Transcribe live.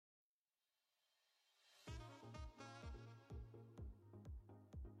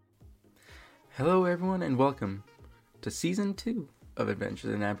Hello, everyone, and welcome to Season 2 of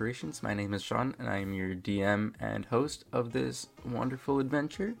Adventures and Aberrations. My name is Sean, and I am your DM and host of this wonderful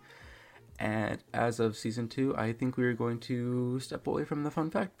adventure. And as of Season 2, I think we are going to step away from the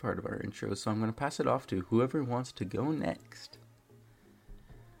fun fact part of our intro, so I'm going to pass it off to whoever wants to go next.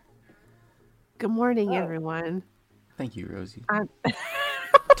 Good morning, everyone. Thank you, Rosie.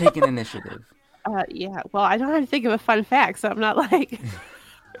 Take an initiative. Yeah, well, I don't have to think of a fun fact, so I'm not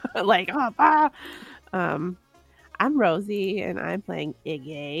I'm Rosie, and I'm playing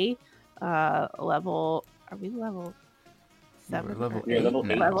Iggy. Level, are we level 7? We're level or 8 level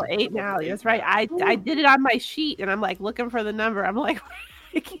now. Level 8 now. Level That's 8 right. now. I did it on my sheet, and I'm like looking for the number. I'm like,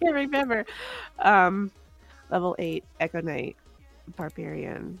 I can't remember. Level 8, Echo Knight,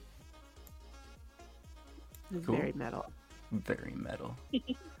 Barbarian. It's Cool. very metal. Very metal.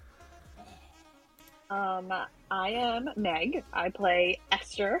 I am Meg. I play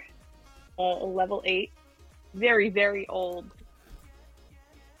Esther, level 8, very, very old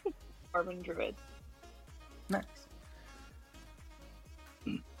Dwarven druid. Nice.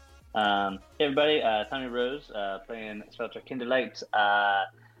 Hey everybody, Tommy Rose, playing Spellcheck Kinderlight,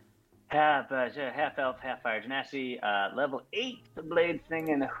 half elf, half fire genasi, level 8, the blade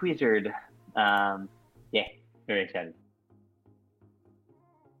thing and a wizard. Yeah, very excited.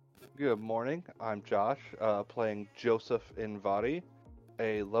 Good morning, I'm Josh, playing Joseph Invadi,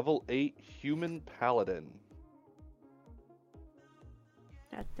 a level 8 human paladin.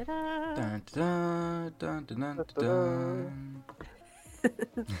 Da-da-da. Dun, dun, dun, dun, dun, dun.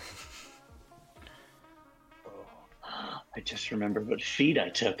 I just remembered what feat I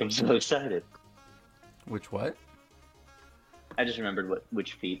took, I'm so excited. Which what? I just remembered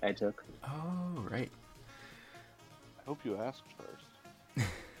which feat I took. Oh, right. I hope you asked first. You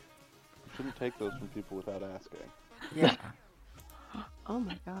shouldn't take those from people without asking. Yeah. Oh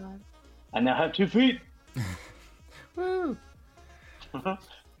my god. I now have 2 feet! Woo!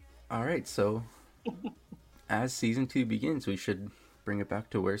 Alright, so as Season 2 begins, we should bring it back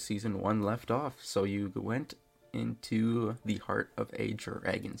to where Season 1 left off. So you went into the heart of a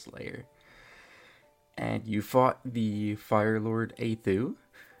dragon slayer. And you fought the Fire Lord Aethu.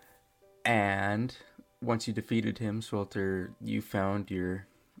 And once you defeated him, Swelter, you found your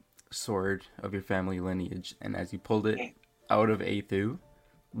sword of your family lineage. And as you pulled it out of Aethu,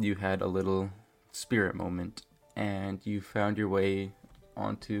 you had a little spirit moment. And you found your way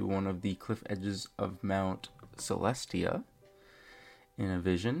onto one of the cliff edges of Mount Celestia in a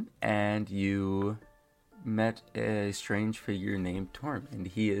vision, and you met a strange figure named Torm, and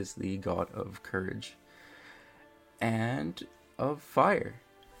he is the god of courage and of fire.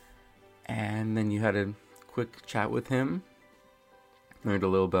 And then you had a quick chat with him, learned a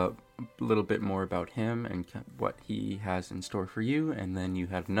little bit more about him and what he has in store for you, and then you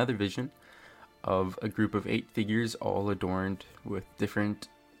had another vision of a group of 8 figures all adorned with different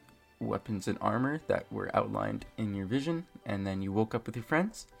weapons and armor that were outlined in your vision. And then you woke up with your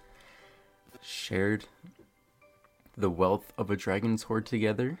friends, shared the wealth of a dragon's hoard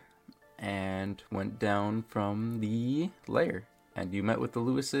together, and went down from the lair. And you met with the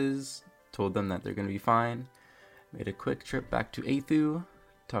Lewises, told them that they're going to be fine, made a quick trip back to Aethu,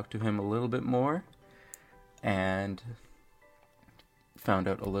 talked to him a little bit more, and found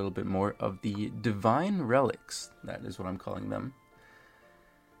out a little bit more of the divine relics. That is what I'm calling them.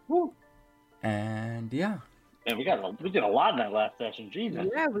 Woo. And yeah, And we did a lot in that last session, Jesus.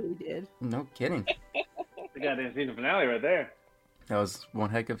 Yeah, we did. no kidding. We got the season finale right there. That was one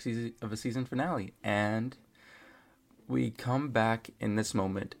heck of a season finale. And we come back in this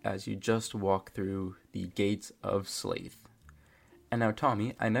moment as you just walk through the gates of Slaith. And now,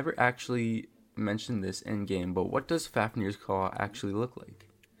 Tommy, I never actually mentioned this in game, but what does Fafnir's Claw actually look like?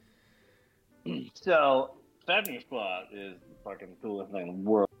 So, Fafnir's Claw is the fucking coolest thing in the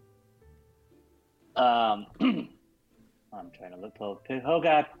world. I'm trying to look. Oh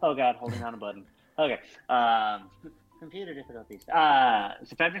god, holding on a button. Okay. Computer difficulties. So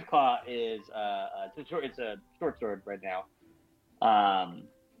Fafnir's Claw is it's a short sword right now. I'm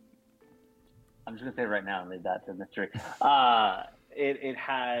just gonna say it right now and leave that to mystery. It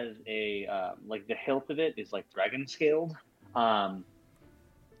has a like the hilt of it is like dragon scaled. The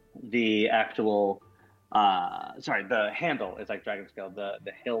actual the handle is like dragon scaled.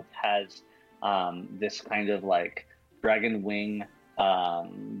 The hilt has this kind of like dragon wing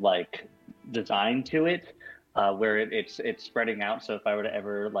like design to it, where it's spreading out. So if I were to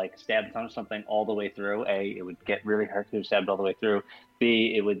ever like stab something all the way through, A, it would get really hurt to have stabbed all the way through.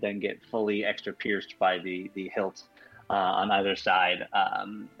 B, it would then get fully extra pierced by the hilt on either side.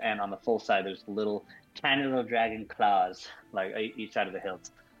 And on the full side, there's tiny little dragon claws, like each side of the hilt.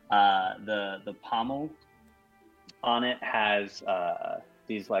 The pommel on it has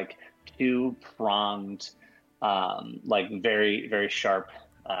these like two pronged, like very very sharp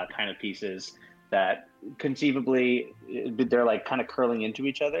kind of pieces that conceivably they're like kind of curling into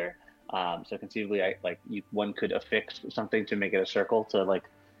each other. So conceivably, one could affix something to make it a circle to like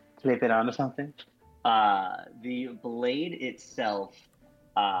clip it onto something. The blade itself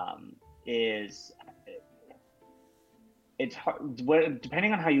is it's hard,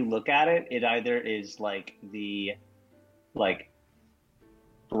 depending on how you look at it. It either is like the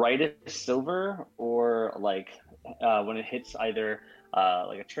brightest silver, or like when it hits either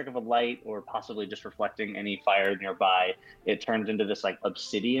like a trick of a light or possibly just reflecting any fire nearby, it turns into this like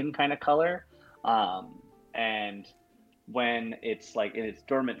obsidian kind of color. And when it's like in its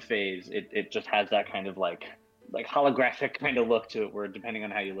dormant phase, it just has that kind of like holographic kind of look to it, where depending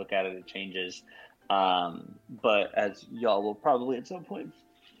on how you look at it, it changes. But as y'all will probably at some point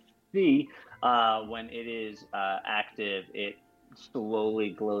see, when it is active, it slowly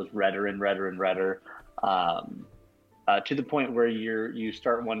glows redder and redder and redder, to the point where you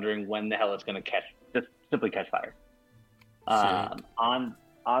start wondering when the hell it's going to just simply catch fire. On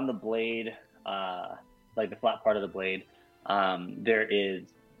the blade, like the flat part of the blade, there is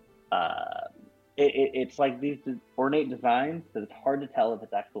it's like these ornate designs that it's hard to tell if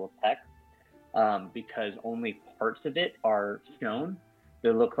it's actual text, because only parts of it are shown. They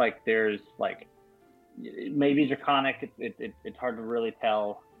look like there's like maybe draconic. It's hard to really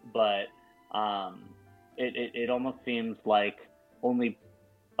tell, but it almost seems like only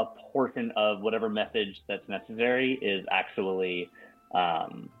a portion of whatever message that's necessary is actually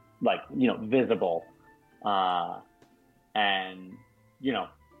visible, and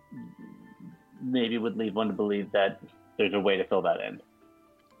maybe would lead one to believe that there's a way to fill that in.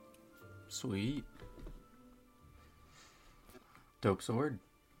 Sweet. Dope sword.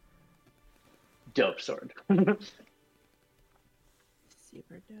 Dope sword.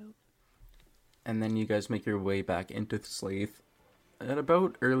 Super dope. And then you guys make your way back into Slaith at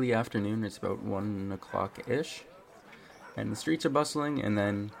about early afternoon. It's about 1 o'clock-ish. And the streets are bustling, and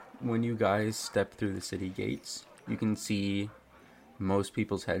then when you guys step through the city gates, you can see most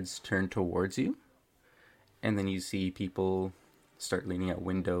people's heads turn towards you. And then you see people start leaning out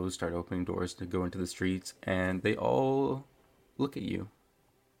windows, start opening doors to go into the streets, and they all look at you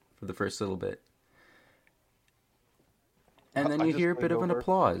for the first little bit. And then you hear a bit of an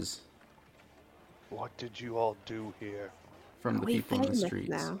applause. What did you all do here? From the people in the streets.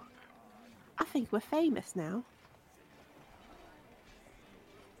 Now? I think we're famous now.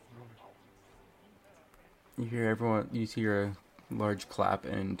 You hear a large clap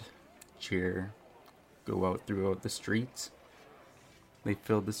and cheer go out throughout the streets. They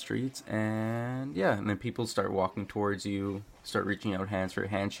fill the streets, and then people start walking towards you, start reaching out hands for a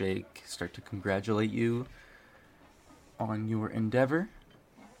handshake, start to congratulate you on your endeavor.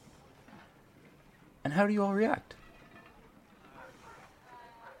 And how do you all react?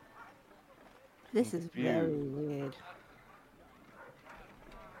 This is very weird.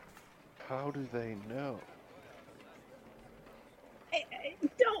 How do they know?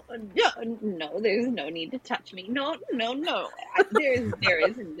 No, there's no need to touch me. No. There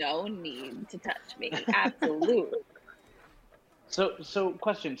is no need to touch me. Absolutely. So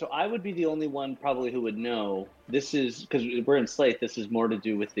question. So I would be the only one probably who would know. This is because we're in Slaith. This is more to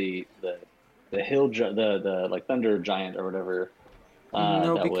do with the hill, the like thunder giant or whatever.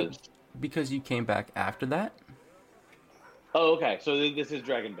 Because you came back after that. Oh, okay. So this is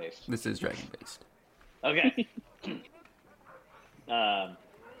dragon based. This is dragon based. Okay.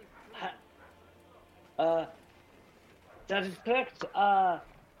 That is correct.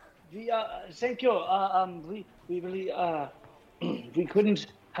 Thank you. We really we couldn't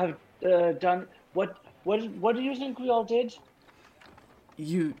have done what do you think we all did?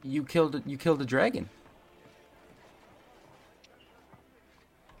 You killed a dragon.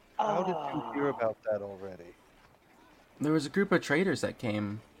 How did you hear about that already? There was a group of traders that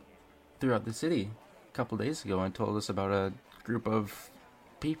came throughout the city a couple days ago and told us about a group of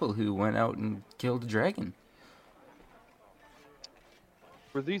people who went out and killed a dragon.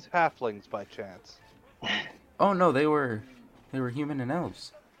 Were these halflings by chance? Oh no, they were human and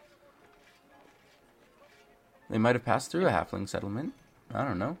elves. They might have passed through a halfling settlement. I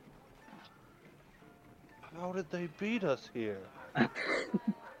don't know. How did they beat us here?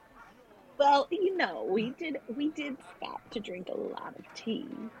 Well, we did stop to drink a lot of tea.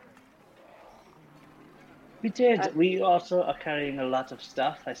 We did. We also are carrying a lot of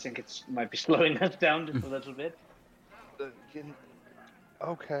stuff. I think it might be slowing us down just a little bit.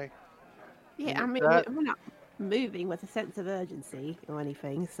 Okay. Yeah, I mean, moving with a sense of urgency or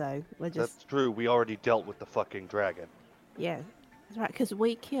anything, so we're just That's true. We already dealt with the fucking dragon. yeah, that's right. Because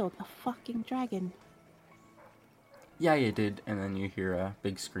we killed a fucking dragon. Yeah, you did. And then you hear a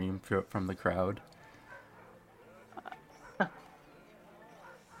big scream from the crowd.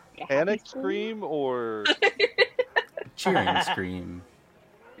 Panic scream or Cheering scream.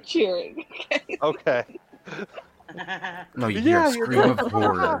 Cheering. okay? No, you hear a scream of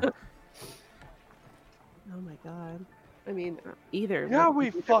horror. Oh my god. I mean, either. Yeah, would we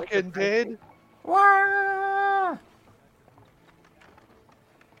be really fucking surprising. did. Wah!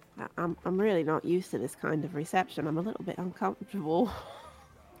 I'm really not used to this kind of reception. I'm a little bit uncomfortable.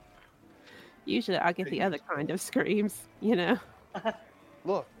 Usually I get the other kind of screams, you know.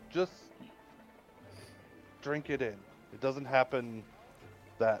 Look, just drink it in. It doesn't happen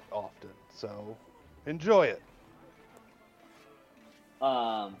that often, so enjoy it.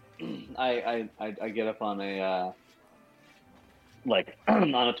 I get up on a like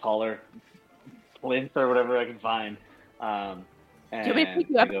on a taller plinth or whatever I can find. And Do you want me to pick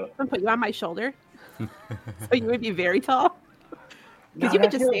you up and put you on my shoulder? So you would be very tall? Because you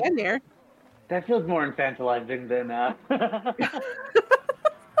could just stand there. That feels more infantilizing than.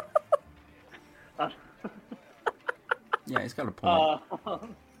 Yeah, he's got a point.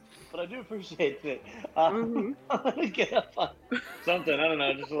 But I do appreciate it. I'm gonna get up on something. I don't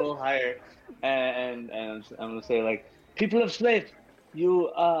know, just a little higher, and I'm gonna say like, people of Slate,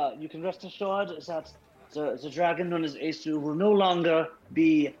 you can rest assured that the dragon known as Asu will no longer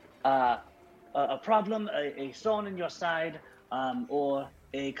be a problem, a thorn in your side, or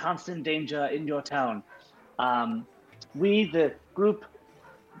a constant danger in your town. We, the group,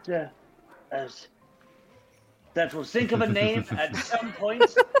 that will think of a name at some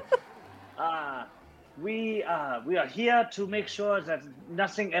point. We are here to make sure that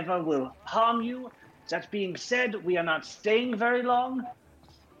nothing ever will harm you. That being said, we are not staying very long.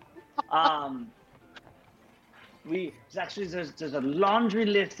 There's a laundry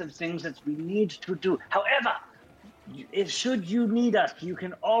list of things that we need to do. However, if should you need us, you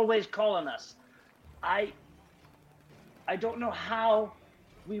can always call on us. I don't know how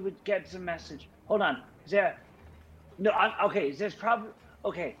we would get the message. Hold on. Okay. There's probably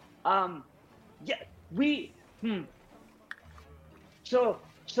okay. Yeah, we. So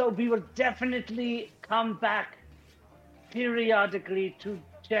we will definitely come back periodically to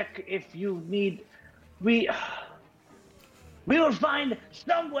check if you need. We will find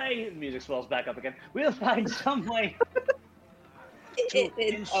some way. Music swells back up again. We'll find some way. You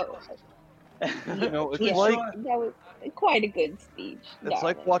know, it's like that was quite a good speech. it's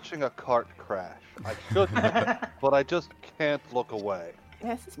like watching a cart crash. I shouldn't, but I just can't look away.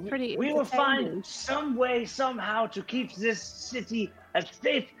 This is pretty. We will entertaining. find some way, somehow, to keep this city as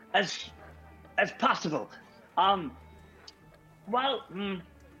safe as possible. Iggy's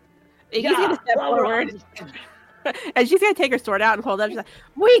gonna step forward, and she's gonna take her sword out and hold it up. She's like,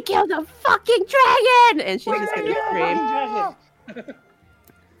 "We killed a fucking dragon!" And she's just gonna scream.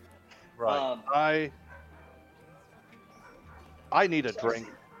 Right. I need a drink.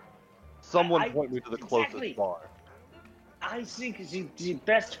 Someone point me to the closest exactly. bar. I think the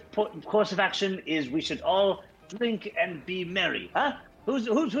best course of action is we should all drink and be merry. Huh? Who's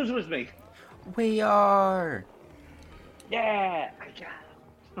with me? We are. Yeah.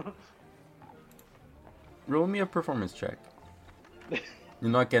 Roll me a performance check.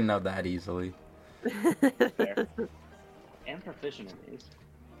 You're not getting out that easily. And proficient in these.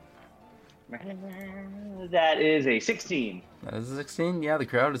 That is a 16. That is a 16. Yeah, the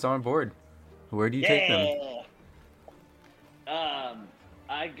crowd is on board. Where do you take them?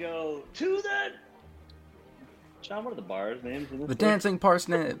 I go to the. Sean, what are the bars' names? The Dancing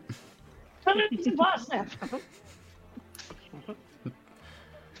Parsnip. Dancing Parsnip.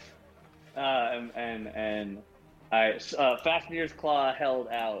 And I Fafnir's Claw held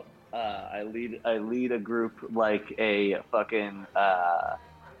out. I lead a group like a fucking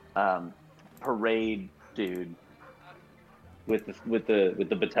parade dude with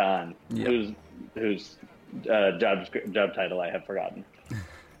the baton. Yep. Whose job title I have forgotten.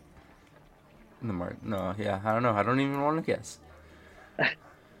 No, yeah, I don't know. I don't even want to guess.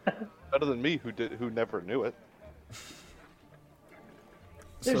 Better than me, who never knew it.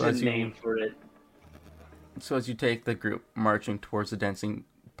 There's a name for it. So as you take the group marching towards the Dancing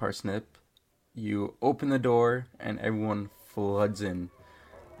Parsnip, you open the door and everyone floods in.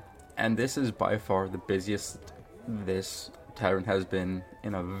 And this is by far the busiest this tavern has been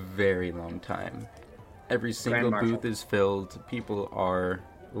in a very long time. Every single booth is filled. People are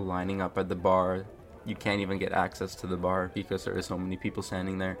lining up at the bar. You can't even get access to the bar because there are so many people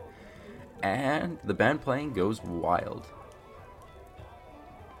standing there. and the band playing goes wild.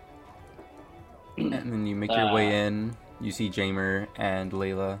 And then you make your way in. You see Jamer and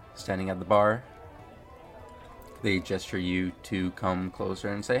Layla standing at the bar. They gesture you to come closer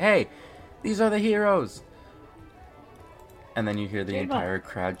and say, "Hey, these are the heroes!" And then you hear the entire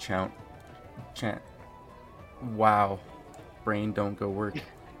crowd chant, "Wow, brain don't go work."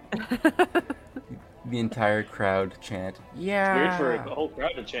 The entire crowd chant, "Yeah!" Weird for a whole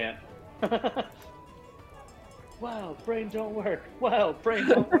crowd to chant. Wow, brain don't work. Wow, brain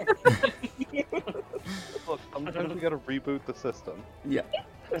don't work. Look, sometimes we gotta reboot the system. Yeah.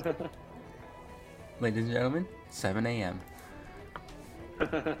 Ladies and gentlemen, 7 a.m.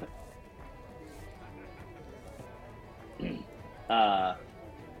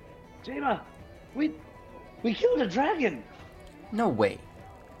 Jaima, we killed a dragon. No way.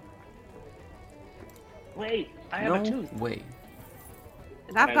 Wait, I have a No tooth. way.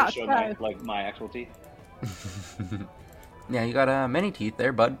 And I've got show a my actual teeth. Yeah, you got many teeth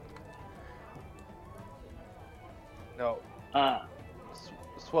there, bud. No, Uh,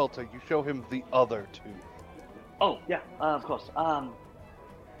 Swelter, you show him the other two. oh yeah, of course.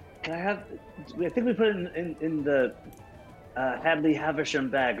 Can I have? I think we put it in the Hadley Haversham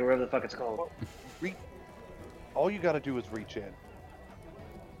bag or whatever the fuck it's called. All you gotta do is reach in.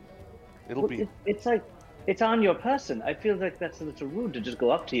 It'll Well, be. it's like it's on your person. I feel like that's a little rude to just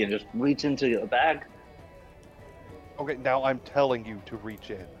go up to you and just reach into your bag. Okay, now I'm telling you to reach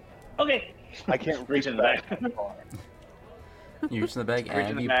in. Okay. I can't reach in the bag. You reach in the bag Reach in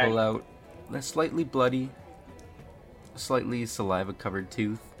and the you bag. pull out a slightly bloody, slightly saliva-covered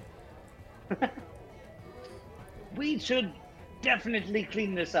tooth. We should definitely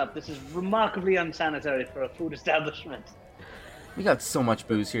clean this up. This is remarkably unsanitary for a food establishment. We got so much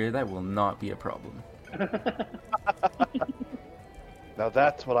booze here, that will not be a problem. Now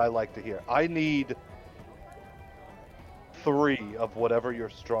that's what I like to hear. I need 3 of whatever your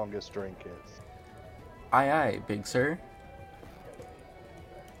strongest drink is. Aye, aye, big sir.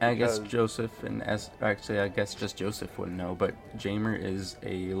 I guess Because- Joseph and actually, I guess just Joseph wouldn't know, but Jamer is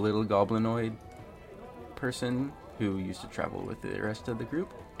a little goblinoid person who used to travel with the rest of the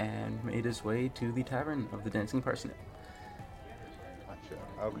group and made his way to the Tavern of the Dancing Parsnip. Gotcha.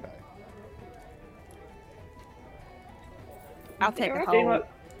 Okay. I'll take There a are whole.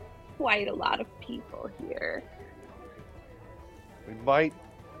 quite a lot of people here. We might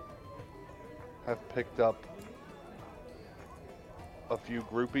have picked up a few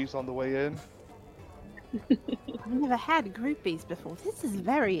groupies on the way in. I've never had groupies before. This is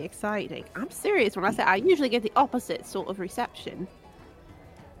very exciting. I'm serious when I say I usually get the opposite sort of reception.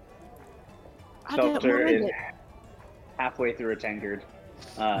 I don't Shelter mind is it. halfway through a tankard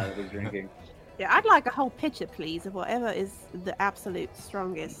that he's drinking. Yeah, I'd like a whole pitcher, please, of whatever is the absolute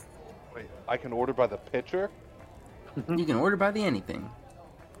strongest. Wait, I can order by the pitcher? You can order by the anything.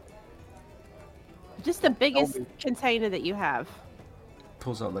 Just the biggest container that you have.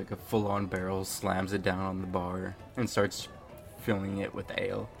 Pulls out like a full-on barrel, slams it down on the bar, and starts filling it with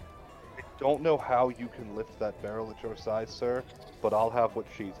ale. I don't know how you can lift that barrel at your size, sir, but I'll have what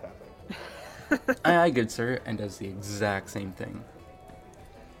she's having. Aye, aye, good sir, and does the exact same thing.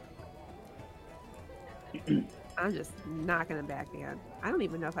 I'm just not gonna back down. I don't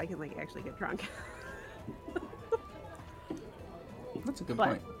even know if I can like actually get drunk. That's a good But-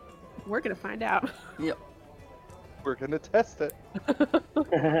 point. We're gonna find out. Yep. We're gonna test it.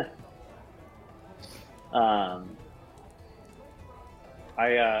 I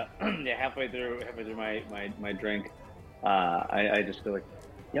yeah, halfway through my drink, I just feel like,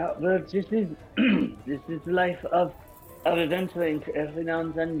 yeah, well, this is this is the life of adventuring. Every now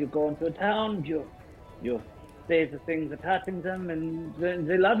and then you go into a town, you say the things that hurting them, and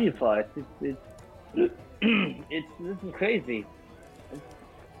they love you for it. This is crazy.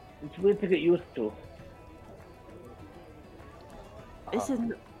 It's weird to get used to.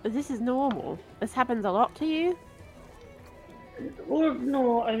 This is normal. This happens a lot to you. Well,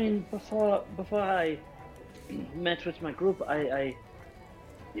 no, I mean, before I met with my group,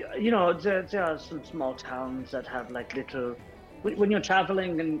 you know, there are some small towns that have like little. When you're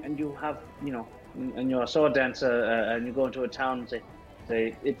traveling and you have, you know, and you're a sword dancer and you go into a town,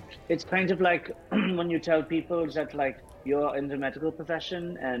 it's kind of like when you tell people that like you're in the medical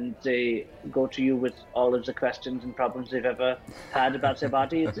profession and they go to you with all of the questions and problems they've ever had about their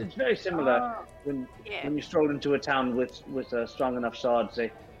body. It's very similar when you stroll into a town with a strong enough sword.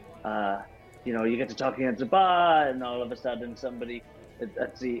 Say, you know, you get to talking at the bar, and all of a sudden somebody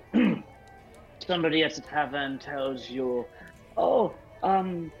at the somebody at the tavern tells you, "Oh,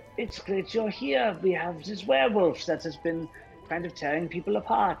 it's great you're here. We have this werewolf that has been kind of tearing people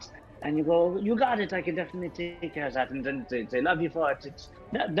apart. And you go, you got it. I can definitely take care of that. And then they love you for it. It's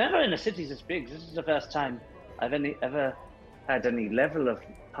never in a city this big. This is the first time I've ever had any level of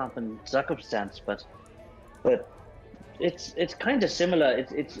pomp and circumstance. But it's kind of similar.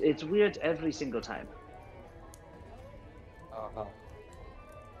 It's weird every single time. Uh-huh.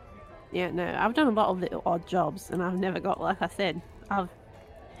 Yeah, no, I've done a lot of little odd jobs, and I've never got, like I said, I've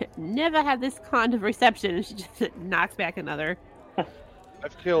never had this kind of reception. And she just knocks back another.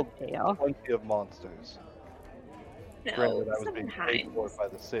 I've killed tail. plenty of monsters. No, Granted, I was being paid sometimes for it by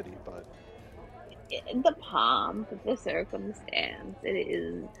the city, but the pomp, the circumstance, it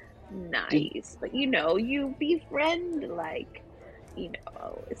is nice. But you befriend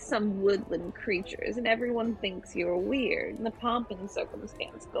some woodland creatures, and everyone thinks you're weird, and the pomp and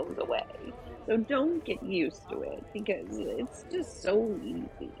circumstance goes away. So don't get used to it, because it's just so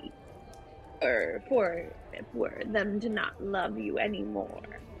easy for them to not love you anymore.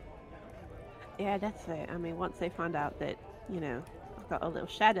 Yeah, that's it. I mean, once they find out that, I've got a little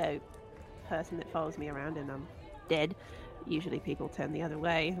shadow person that follows me around and I'm dead, usually people turn the other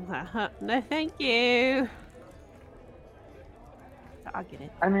way. I'm like, no, thank you. So I get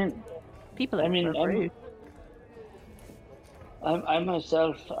it. I mean, People are rude. I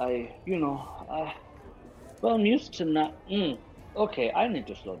myself, I'm used to not. Okay, I need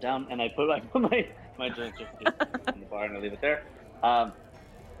to slow down, and I put my drink just in the bar and I leave it there. I'm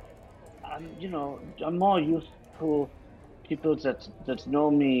more used to people that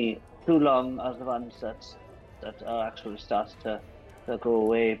know me too long as the ones that are actually start to go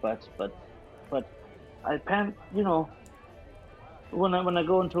away. But I can't, when I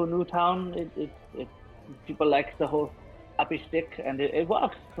go into a new town, it people like the whole happy stick, and it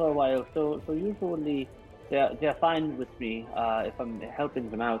works for a while. So usually they're fine with me if I'm helping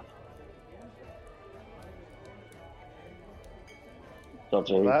them out. So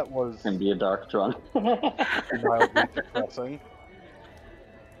that was can be a dark drunk. mildly depressing.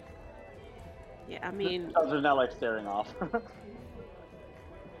 Yeah, I mean, Those are now like staring off.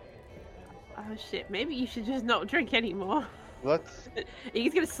 oh shit, maybe you should just not drink anymore. Let's.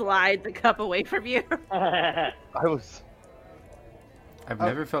 He's gonna slide the cup away from you. I've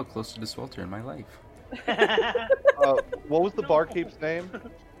never felt closer to Swelter in my life. What was the barkeep's name?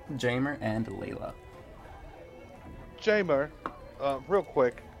 Jamer and Layla. Jamer, real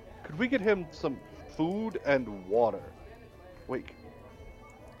quick, could we get him some food and water? Wait,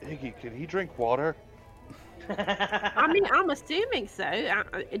 Iggy, can he drink water? I mean, I'm assuming so.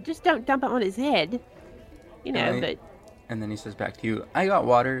 Just don't dump it on his head. But... And then he says back to you, I got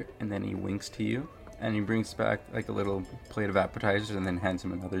water, and then he winks to you, and he brings back like a little plate of appetizers and then hands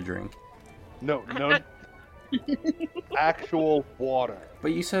him another drink. No. Actual water.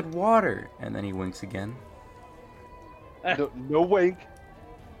 But you said water, and then he winks again. No wink,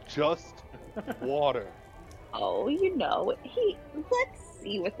 just water. Oh, let's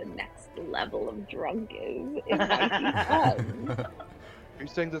see what the next level of drunk is. It might be fun. Are you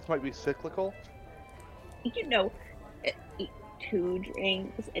saying this might be cyclical? Eat 2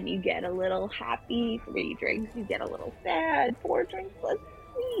 drinks and you get a little happy. 3 drinks, you get a little sad. 4 drinks, let's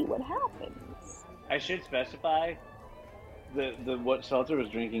see what happens. I should specify the what Swelter was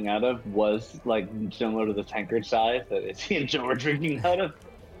drinking out of was like similar to the tankard size that Izzy and Joe were drinking out of.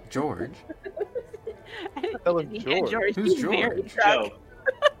 George? That was George. Who's George?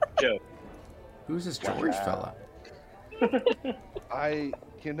 Joe. Who's this George fella?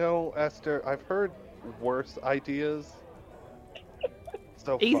 Esther, I've heard worse ideas.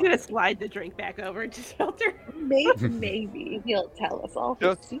 So he's far. gonna slide the drink back over to Swelter. Maybe he'll tell us all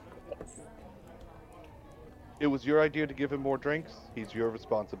his secrets. It was your idea to give him more drinks. He's your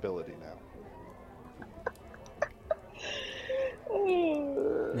responsibility now.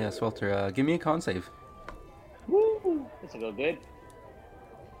 Yeah, Swelter, give me a con save. Woo! This will go good.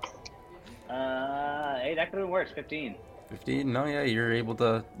 8, that could have worked. 15. 15? No, yeah, you're able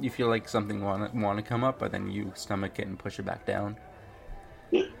to... You feel like something want to come up, but then you stomach it and push it back down.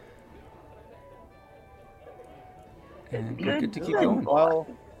 And you're good to keep going.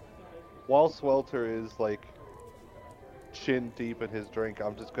 While Swelter is, chin deep in his drink,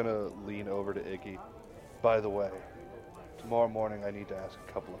 I'm just gonna lean over to Iggy. By the way, tomorrow morning I need to ask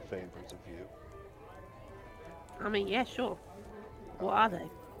a couple of favors of you. I mean, yeah, sure. What are they?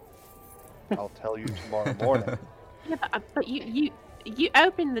 I'll tell you tomorrow morning. Yeah, but you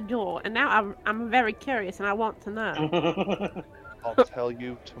opened the door, and now I'm very curious, and I want to know. I'll tell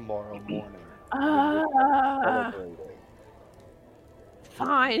you tomorrow morning.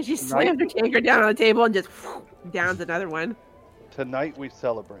 Fine. She slams her tankard down on the table and just downs another one. Tonight we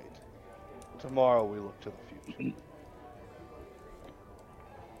celebrate. Tomorrow we look to the future.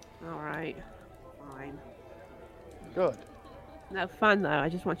 All right. Fine. Good. No fun though. I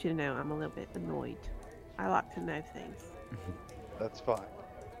just want you to know I'm a little bit annoyed. I like to know things. That's fine.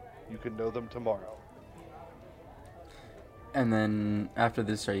 You can know them tomorrow. And then after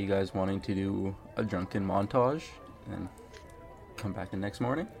this, are you guys wanting to do a drunken montage and come back the next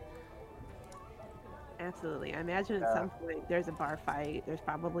morning? Absolutely. I imagine at some point there's a bar fight. There's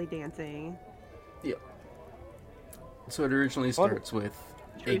probably dancing. So it originally starts with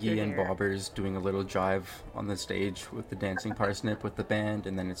Truth or Iggy and dare. Bobbers doing a little jive on the stage with the dancing parsnip with the band,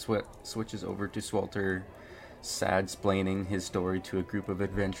 and then it switches over to Swelter sad-splaining his story to a group of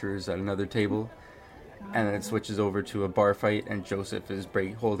adventurers at another table. And then it switches over to a bar fight, and Joseph is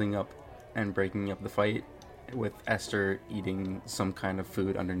holding up and breaking up the fight, with Esther eating some kind of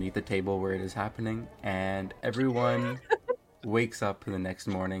food underneath the table where it is happening. And everyone wakes up the next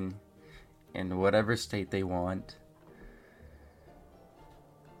morning in whatever state they want.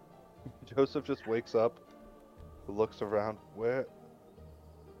 Joseph just wakes up, looks around. Where?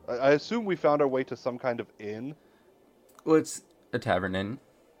 I assume we found our way to some kind of inn. Well, it's a tavern inn.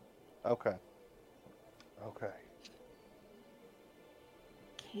 Okay. Okay.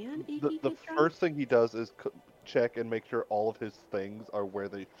 Can Iggy The get drunk? first thing he does is check and make sure all of his things are where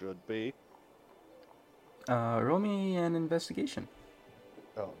they should be. Roll me an investigation.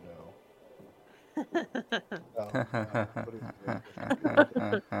 Oh no. Oh, no. What is this?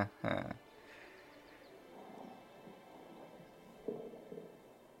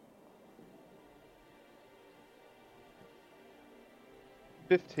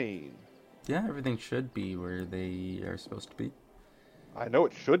 15. Yeah, everything should be where they are supposed to be. I know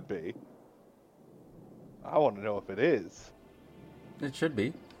it should be. I want to know if it is. It should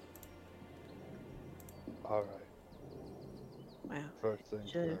be. Alright, Wow. first things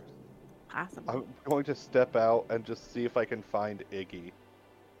Should. first. Possible. I'm going to step out and just see if I can find Iggy.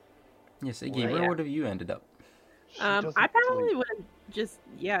 Yes, Iggy, Well, where yeah. would have you ended up? She I doesn't probably sleep. would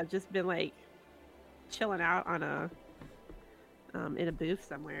have just been like chilling out on a in a booth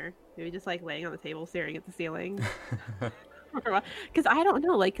somewhere. Maybe just like laying on the table staring at the ceiling. Because I don't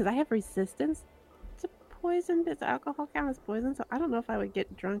know, like, because I have resistance to poison. Does alcohol count as poison? So I don't know if I would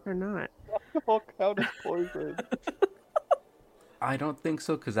get drunk or not. All count as poison. I don't think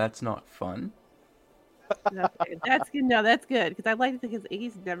so, because that's not fun. That's good. That's good. No, that's good because I like it because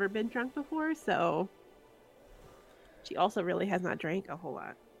Iggy's never been drunk before, so she also really has not drank a whole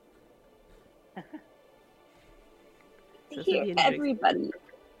lot. So this would Here, be a new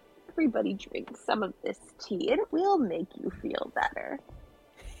everybody drink some of this tea. It will make you feel better.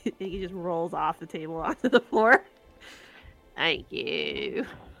 Iggy just rolls off the table onto the floor. Thank you.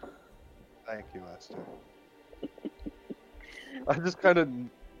 Thank you, Esther. I just kind of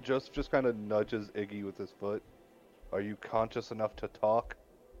just kind of nudges Iggy with his foot. Are you conscious enough to talk?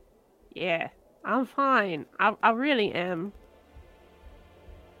 Yeah, I'm fine. I really am.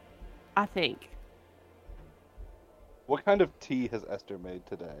 I think. What kind of tea has Esther made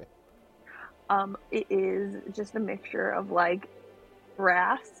today? It is just a mixture of like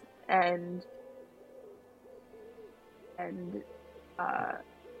grass and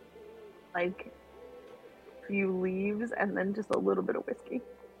like a few leaves and then just a little bit of whiskey.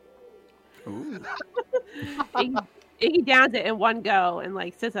 Ooh. Iggy downs it in one go and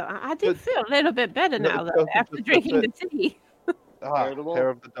like says, "I do Good. feel a little bit better No, now though Joseph after just drinking the said- tea." Charitable. Hair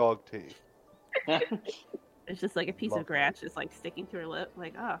of the dog tea. It's just like a piece Love of grass just like sticking to her lip,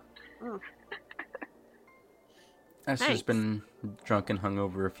 like Esther's Thanks. been drunk and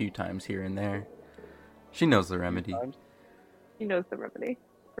hungover a few times here and there. She knows the remedy. Times. He knows the remedy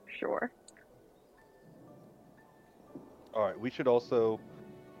for sure. All right, we should also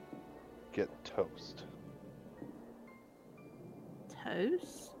get toast.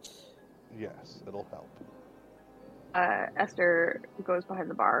 toast. Yes, it'll help. Esther goes behind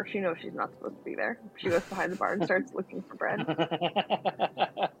the bar. She knows she's not supposed to be there. She goes behind the bar and starts looking for bread.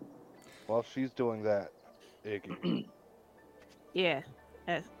 While she's doing that, Iggy, Yeah.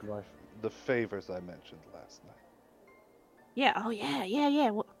 the favors I mentioned last night. Yeah. Oh yeah.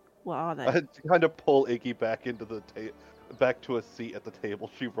 What are they? I kind of pull Iggy back into the back to a seat at the table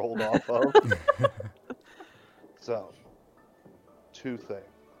she rolled off of. So, two things.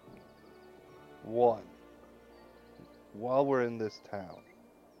 One, while we're in this town,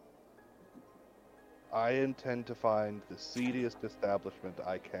 I intend to find the seediest establishment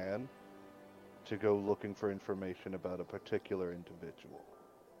I can to go looking for information about a particular individual.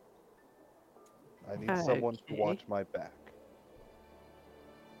 I need someone to Okay. watch my back.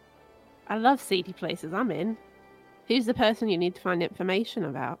 I love seedy places. I'm in. Who's the person you need to find information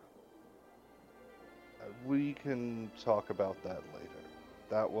about? We can talk about that later.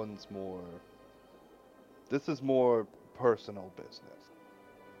 That one's more... This is more personal business.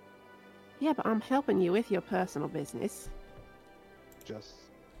 Yeah, but I'm helping you with your personal business. Just...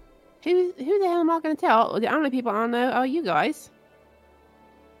 Who the hell am I going to tell? The only people I know are you guys.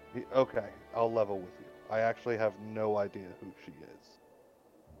 Okay, I'll level with you. I actually have no idea who she is.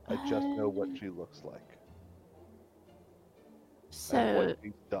 I just know what she looks like. And what So,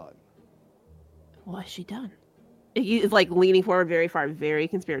 she's done. what has she done? He's like leaning forward very far, very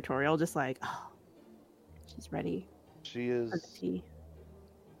conspiratorial, just like, oh, she's ready She for the is tea.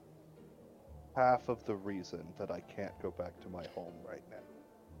 half of the reason that I can't go back to my home right now.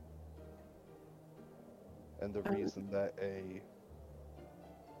 And the Oh. reason that a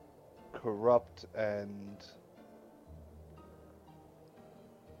corrupt and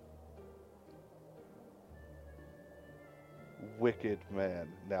wicked man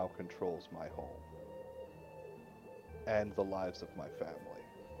now controls my home and the lives of my family.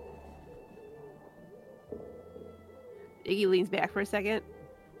 Iggy leans back for a second.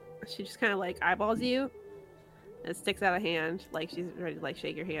 She just kind of like eyeballs you and sticks out a hand, like she's ready to like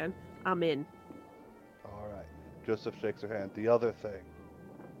shake your hand. I'm in. All right. Joseph shakes her hand. The other thing,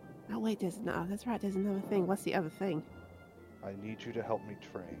 Oh wait, there's no. That's right. There's another thing. What's the other thing? I need you to help me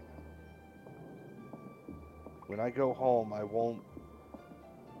train. When I go home, I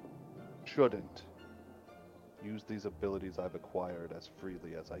shouldn't use these abilities I've acquired as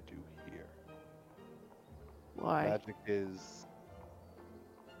freely as I do here. Why?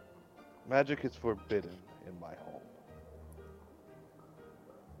 Magic is forbidden in my home.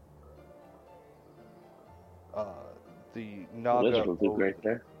 The Naga Wizard will do Olu- great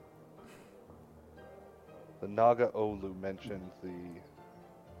there. The Naga Olu mentioned the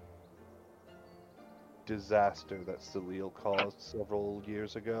disaster that Salil caused several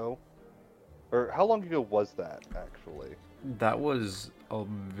years ago. Or how long ago was that, actually? That was a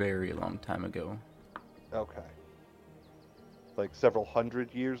very long time ago. Okay. Like several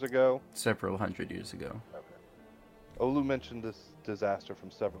hundred years ago? Several hundred years ago. Olu mentioned this disaster from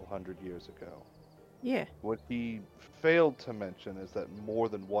several hundred years ago. Yeah. What he failed to mention is that more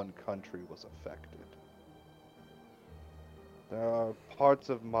than one country was affected. There are parts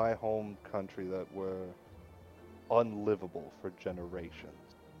of my home country that were unlivable for generations.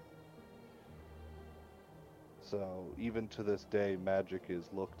 So even to this day, magic is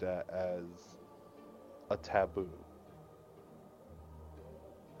looked at as a taboo.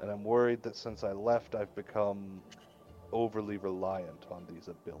 And I'm worried that since I left, I've become overly reliant on these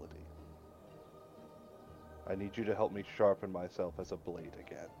abilities. I need you to help me sharpen myself as a blade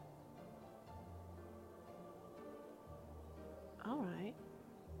again. All right.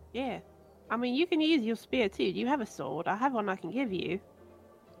 Yeah. I mean, you can use your spear too. Do you have a sword? I have one I can give you.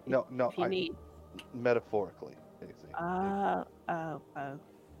 No, If you need. metaphorically, Daisy. Oh.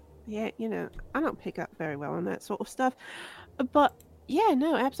 Yeah, you know, I don't pick up very well on that sort of stuff. But yeah,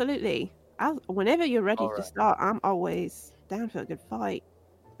 no, absolutely. Whenever you're ready All to right. start, I'm always down for a good fight.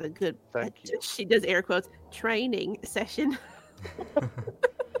 A good, Thank you. she does air quotes, training session.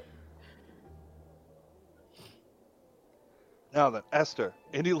 Now then, Esther,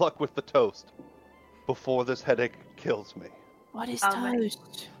 any luck with the toast before this headache kills me? What is Um,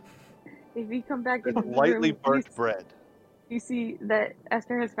 toast? If you come back into the Lightly room, burnt bread. you see that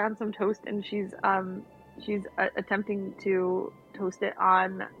Esther has found some toast and she's attempting to toast it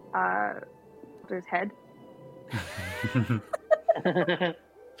on Walter's head.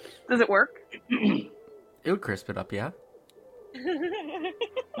 Does it work? It would crisp it up, yeah.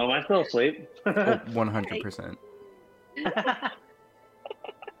 Oh, am I still asleep? 100%. You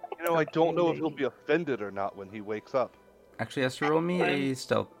know, I don't know if he'll be offended or not when he wakes up. Actually, Esther, roll me a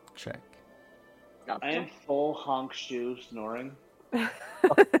stealth check. I am full honk shoe snoring.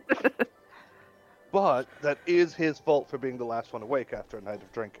 But that is his fault for being the last one awake after a night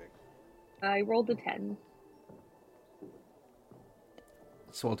of drinking. I rolled a 10.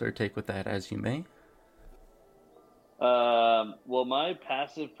 Swelter, take with that as you may. Well, my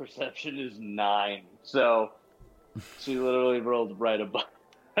passive perception is 9, so she literally rolled right above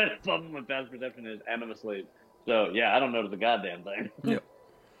my passive perception is, and I'm asleep. So yeah, I don't know the goddamn thing. Yep.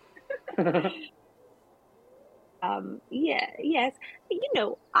 Yeah, yes. You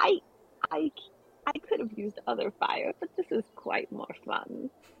know, I could have used other fire, but this is quite more fun.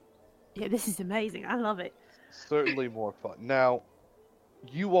 Yeah, this is amazing. I love it. Certainly more fun. Now,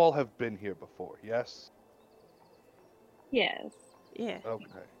 you all have been here before, yes? Yes. Yeah.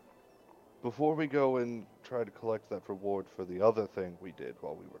 Okay. Before we go and try to collect that reward for the other thing we did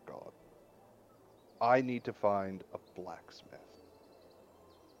while we were gone, I need to find a blacksmith.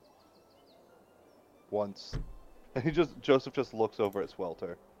 Once And Joseph just looks over at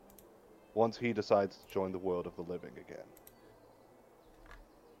Swelter. Once he decides to join the world of the living again.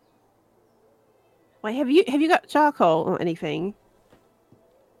 Wait, have you got charcoal or anything?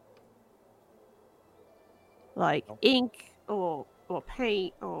 Like No. ink or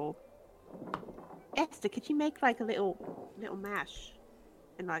paint or Esther, could you make like a little mash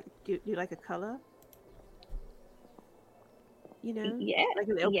and like do like a color? You know? Yeah, Like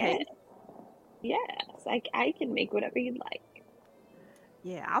a little yeah. paste? Yes, I can make whatever you'd like.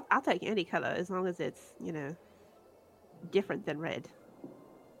 Yeah, I'll take any color as long as it's, different than red.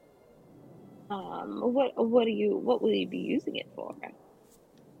 What will you be using it for?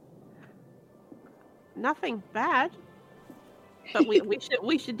 Nothing bad. But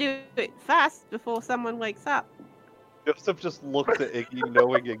we should do it fast before someone wakes up. Joseph just looks at Iggy,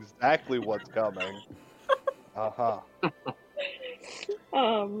 knowing exactly what's coming. Uh-huh.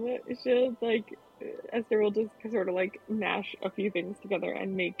 She'll like Esther will just sort of like mash a few things together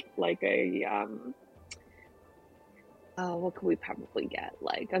and make like a what could we probably get?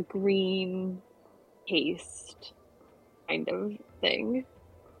 Like a green paste kind of thing.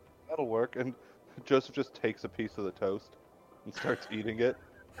 That'll work. And Joseph just takes a piece of the toast and starts eating it.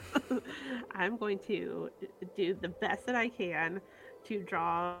 I'm going to do the best that I can to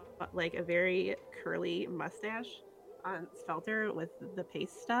draw like a very curly mustache on Stelter with the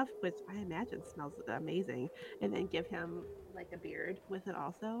paste stuff, which I imagine smells amazing, and then give him like a beard with it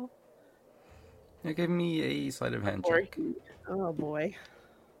also. Now give me a sleight of hand Or check. oh boy.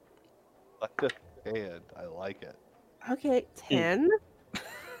 And I like it. Okay, 10.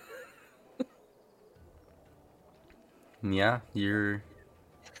 Yeah, you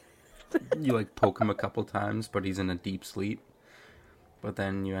like poke him a couple times, but he's in a deep sleep. But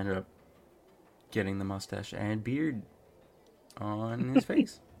then you ended up getting the mustache and beard on his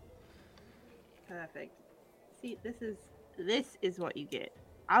face. Perfect. See, this is what you get.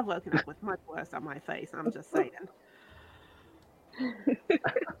 I've woken up with much worse on my face. I'm just saying.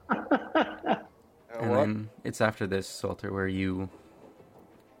 And then it's after this, Salter, where you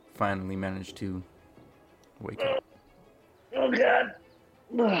finally manage to wake up. Oh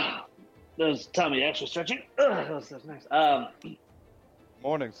God! There's Tommy actually stretching. That's nice.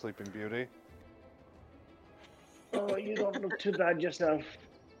 Morning, Sleeping Beauty. Oh, you don't look too bad yourself.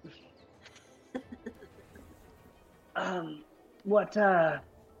 What? Are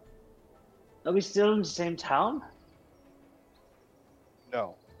we still in the same town?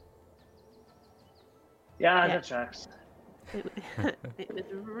 No. Yeah, Yeah. that tracks. It was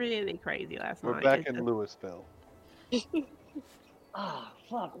really crazy last We're night. back It's in just- Louisville. Ah,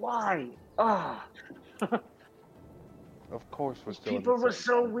 fuck! Why? Ah, Of course we're still people in the were same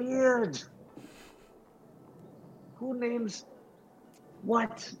so town. weird. Who names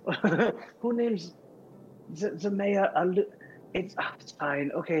what? Who names the mayor? It's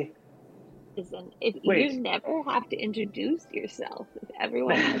fine. Okay. Listen, if Wait. you never have to introduce yourself, if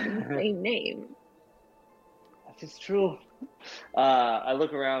everyone has the same name. That is true. I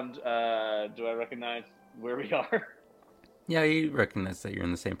look around. Do I recognize where we are? Yeah, you recognize that you're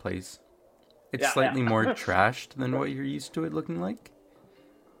in the same place. It's Yeah, slightly yeah. more trashed than what you're used to it looking like.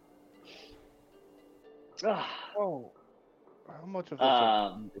 Ah, Oh, how much of this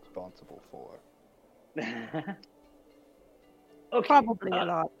are you responsible for? okay. Probably a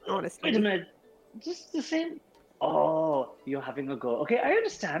lot, Wait a honestly. minute. Just the same. Oh, you're having a go. Okay, I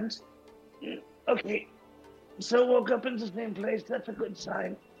understand. Okay. So woke up in the same place. That's a good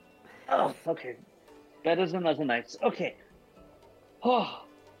sign. Oh, okay. Better than other nights. Okay. Oh,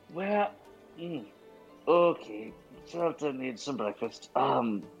 where? Okay. Shelter needs some breakfast.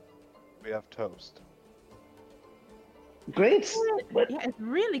 We have toast. Great. What? Yeah, it's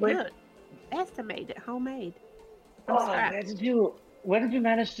really Wait. good. Esther made it, homemade. From Oh, scratch. where did you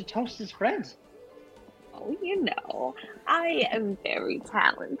manage to toast this bread? Oh, you know, I am very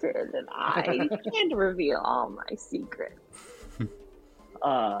talented and I can't reveal all my secrets.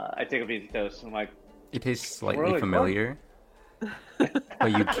 I take a piece of toast. I'm like, It tastes slightly Really? familiar,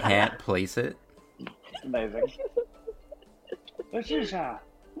 but you can't place it. amazing. This is,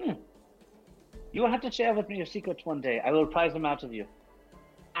 you will have to share with me your secrets one day. I will prize them out of you.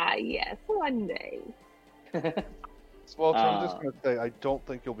 Ah, yes, one day. Swelter, I'm just Uh, going to say, I don't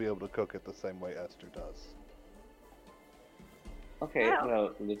think you'll be able to cook it the same way Esther does. Okay, Well,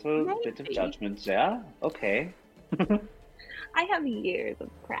 well, little bit of maybe. judgment there. Okay. I have years of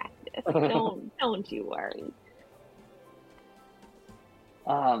practice. Don't you worry.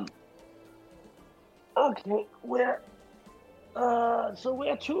 Okay, where? So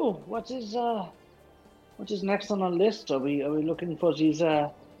where to? What is next on our list? Are we looking for these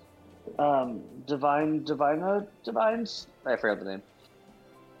Divines. I forgot the name.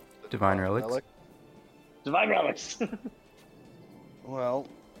 Divine relics. Divine relics. Well,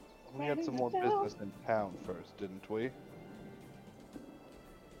 we had some more business in town first, didn't we?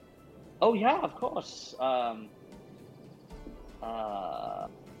 Oh yeah, of course.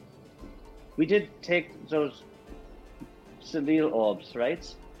 We did take those Seville orbs,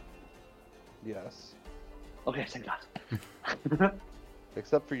 right? Yes. Okay, thank God.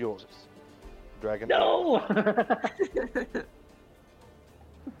 Except for yours. Dragon. No!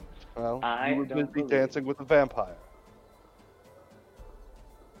 Well, I you were don't busy believe dancing with a vampire.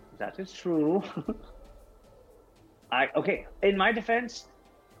 That is true. Okay, in my defense,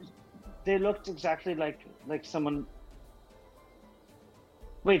 they looked exactly like someone.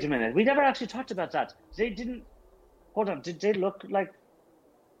 Wait a minute, we never actually talked about that. They didn't. Hold on, did they look like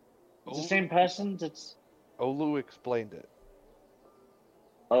the same person? That's. Olu explained it.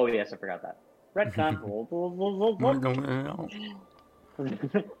 Oh yes, I forgot that. Retcon.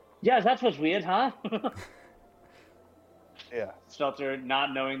 Yeah, that was weird, huh? Yeah. Shelter,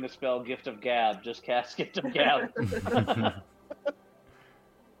 not knowing the spell Gift of Gab, just cast Gift of Gab.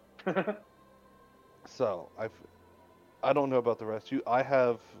 So, I don't know about the rest of you. I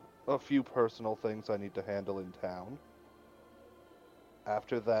have a few personal things I need to handle in town.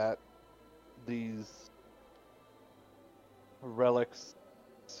 After that, these relics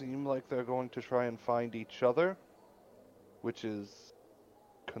seem like they're going to try and find each other, which is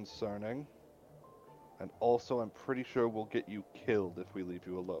concerning. And also, I'm pretty sure we'll get you killed if we leave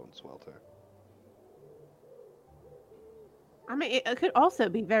you alone, Swelter. I mean, it could also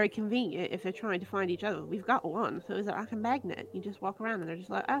be very convenient if they're trying to find each other. We've got one, so it's like a magnet. You just walk around and they're just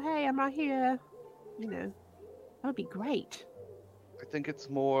like, oh, hey, I'm right here. You know, that would be great. I think it's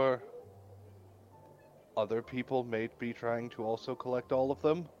more other people may be trying to also collect all of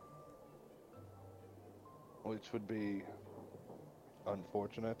them, which would be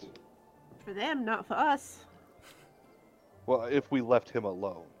unfortunate. For them, not for us. Well, if we left him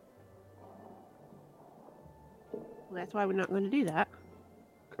alone. Well, that's why we're not going to do that.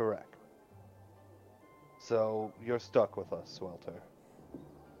 Correct. So, you're stuck with us, Swelter.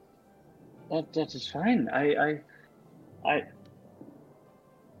 That is fine.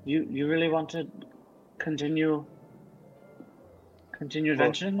 You really want to continue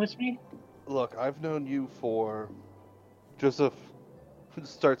adventuring with me? Look, I've known you for... Joseph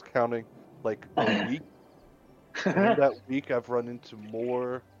starts counting, like, a week. And in that week, I've run into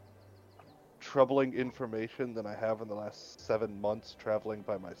more troubling information than I have in the last 7 months traveling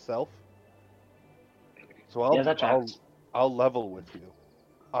by myself. So I'll level with you.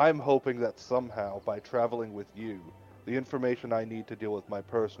 I'm hoping that somehow, by traveling with you, the information I need to deal with my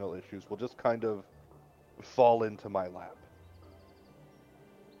personal issues will just kind of fall into my lap.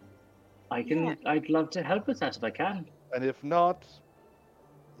 I'd love to help with that if I can. And if not,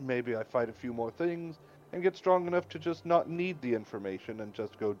 maybe I fight a few more things and get strong enough to just not need the information and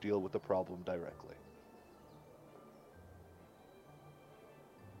just go deal with the problem directly.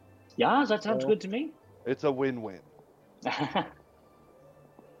 Yeah, that sounds good to me. It's a win-win.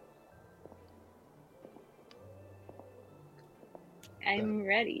 I'm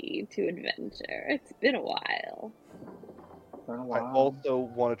ready to adventure. It's been a while. I also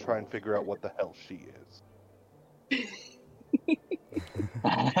want to try and figure out what the hell she is.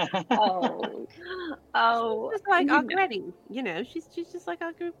 Oh, Just like you our know, granny, you know, she's just like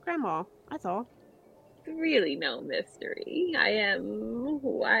our grandma. That's all. really no mystery. I am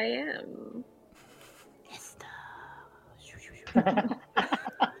who I am.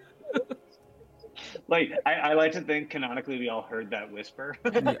 Like, I like to think canonically we all heard that whisper.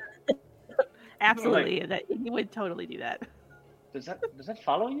 Absolutely, that he would totally do that. Does that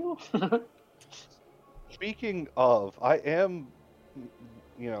follow you? Speaking of, I am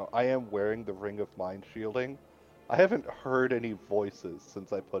wearing the Ring of Mind Shielding. I haven't heard any voices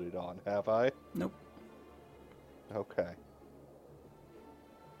since I put it on, have I? Nope. Okay.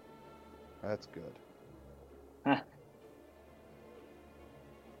 That's good.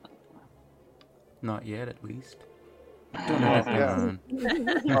 Not yet, at least. Yeah.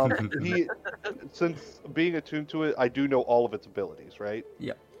 Since being attuned to it, I do know all of its abilities, right?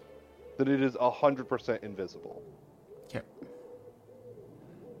 Yep. That it is 100% invisible. Yep.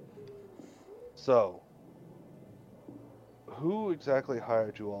 So, who exactly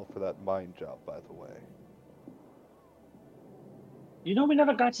hired you all for that mine job, by the way? You know, we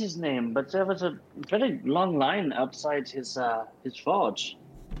never got his name, but there was a very long line outside his forge.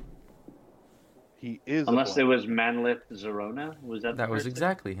 He is. Unless it was Manlith Zerona, was that? That was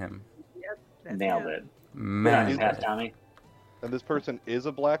exactly him. That's Nailed him. it. Man, Good on you, Tommy. And this person is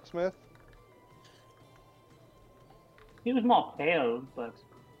a blacksmith? He was more pale, but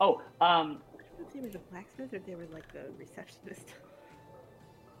I don't know if they were the blacksmith or they were like the receptionist.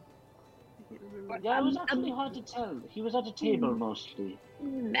 I can't remember. yeah, it was actually hard to tell. He was at a table mostly.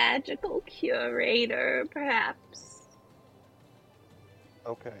 Magical curator, perhaps.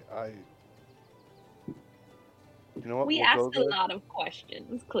 Okay, You know what? We we'll asked go a there. lot of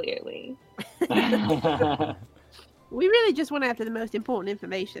questions, clearly. We really just went after the most important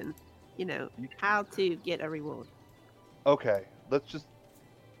information. You know, how to get a reward. Okay,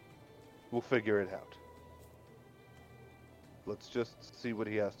 we'll figure it out. Let's just see what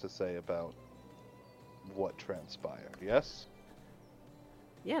he has to say about what transpired, yes?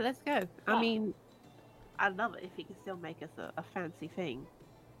 Yeah, let's go. I mean, I'd love it if he could still make us a fancy thing.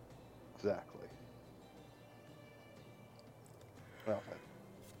 Exactly. Well, then.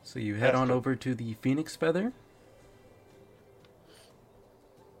 So you head on Esther. over to the Phoenix Feather.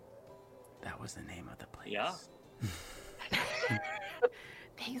 That was the name of the place. Yeah.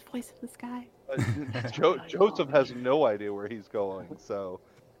 Thanks, voice in the sky. Joseph has no idea where he's going, so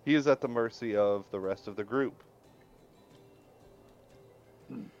he is at the mercy of the rest of the group.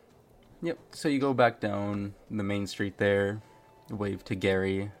 Yep. So you go back down the main street there, wave to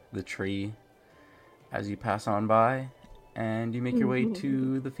Gary, the tree, as you pass on by, and you make your way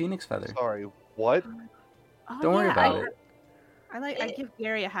to the Phoenix Feather. Sorry, what? Oh, Don't worry yeah, about it. I give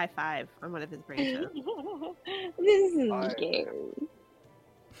Gary a high five on one of his branches. This is I- Gary.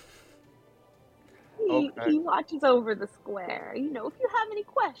 Okay. He watches over the square. You know, if you have any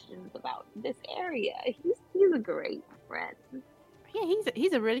questions about this area, he's a great friend. Yeah,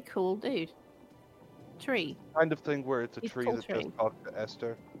 he's a really cool dude. Tree. Kind of thing where it's a He's tree full that tree. just talked to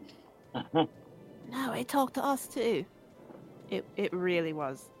Esther. No, it talked to us too. It really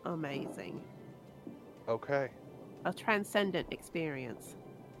was amazing. Okay, A transcendent experience.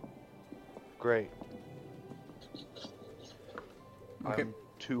 great. Okay. I'm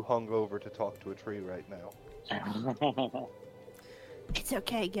too hungover to talk to a tree right now. It's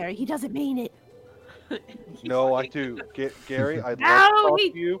okay, Gary. He doesn't mean it. No, I do. Gary, I'd love to No, talk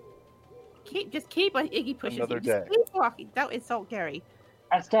he- to you. Keep Iggy pushes Another you. Just day. keep walking. Don't insult Gary.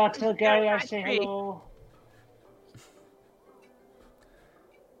 I start to Gary, I Very say nice. hello.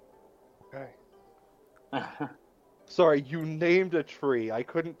 Okay. Sorry, you named a tree. I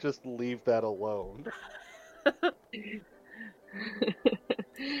couldn't just leave that alone. To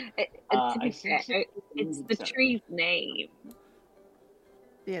I be see fair, it. it's the tree's name.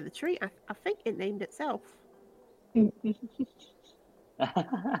 Yeah, the tree. I think it named itself.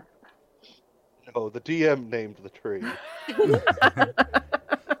 No, the DM named the tree.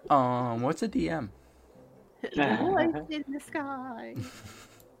 What's a DM? The voice in the sky.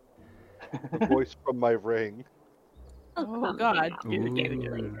 The voice from my ring. Oh come God. now.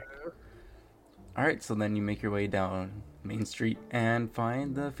 Ooh. All right, so then you make your way down Main Street and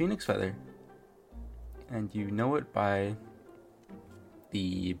find the Phoenix Feather, and you know it by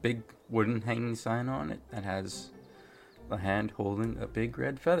the big wooden hanging sign on it that has the hand holding a big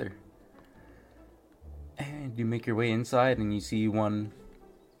red feather. And you make your way inside, and you see one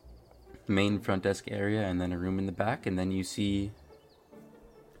main front desk area, and then a room in the back, and then you see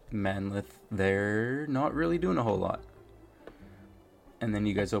Manlith there, not really doing a whole lot. And then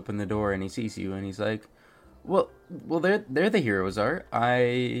you guys open the door, and he sees you, and he's like, "Well, they're the heroes, are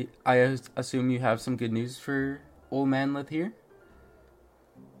I assume you have some good news for old Manlith here."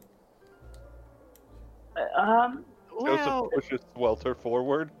 Well, Joseph pushes Swelter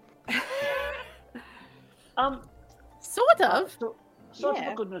forward. sort of. So Yeah.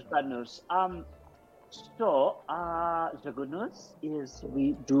 the good news, bad news. The good news is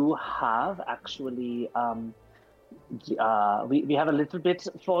we do have actually we have a little bit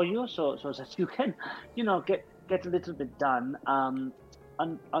for you, so that you can, get a little bit done.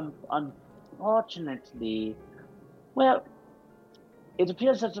 Unfortunately, well, it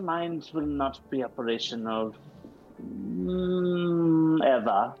appears that the mines will not be operational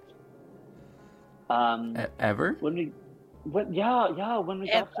ever. Ever? When we got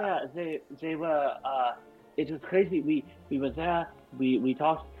there, they were. It was crazy. We were there. We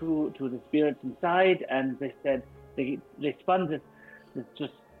talked to the spirits inside, and they said they spun this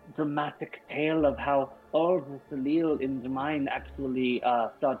just dramatic tale of how all the Salil in the mine actually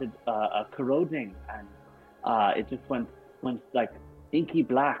started corroding, and it just went like inky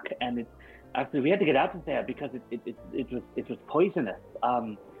black, and it actually we had to get out of there because it was poisonous.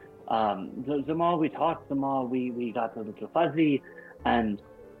 The more we talked, the more we got a little fuzzy, and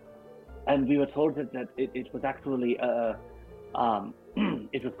we were told that it was actually it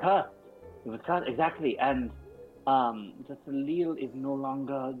was cursed. It was cursed, exactly, and the Salil is no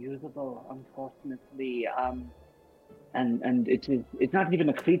longer usable, unfortunately. And it's not even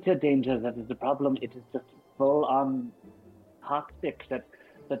a creature danger that is the problem. It is just full on toxic that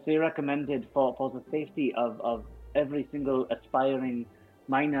they recommended for the safety of every single aspiring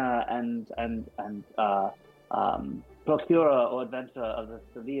miner and procurer or adventurer of the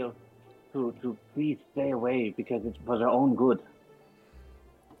Salil to please stay away because it's for their own good.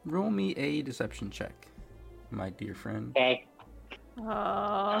 Roll me a deception check, my dear friend. Okay. Oh,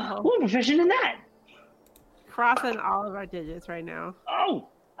 I'm proficient in that. crossing all of our digits right now. Oh,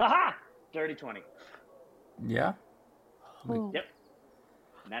 haha! Dirty 20. Yeah? Oh, Yep.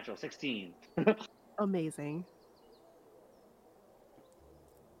 Natural 16. amazing.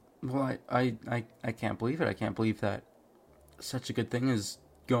 Well, I can't believe it. I can't believe that such a good thing is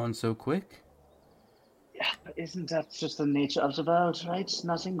gone so quick. Yeah, but isn't that just the nature of the world, right?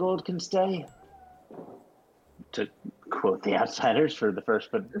 Nothing gold can stay. To quote the Outsiders for the first,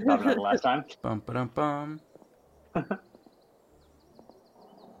 but probably not the last time. Bum ba dum bum.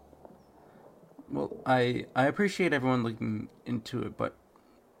 Well, I appreciate everyone looking into it, but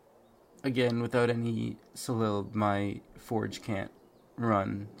again, without any Salil, my forge can't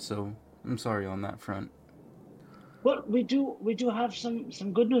run. So I'm sorry on that front. Well, we do have some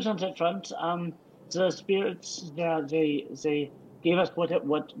good news on that front. The spirits, they gave us what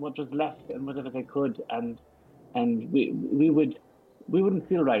was left and whatever they could, and we wouldn't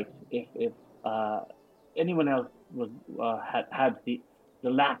feel right if anyone else was had the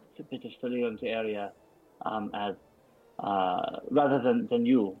last bit of Salil in the area, as rather than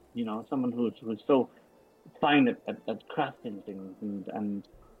you know, someone who's so fine at crafting things and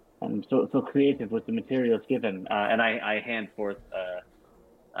so creative with the materials given. And I hand forth.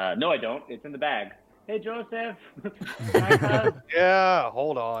 No, I don't. It's in the bag. Hey, Joseph. I have... Yeah,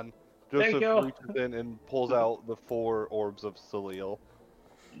 hold on. Thank Joseph you. reaches in and pulls out the 4 orbs of Salil.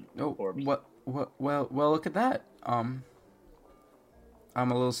 Oh, Orbs. well, look at that. I'm a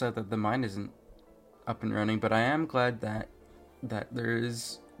little sad that the mine isn't up and running, but I am glad that there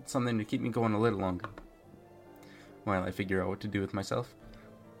is something to keep me going a little longer while I figure out what to do with myself.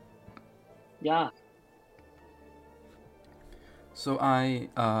 Yeah. So I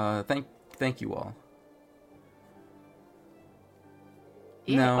thank you all.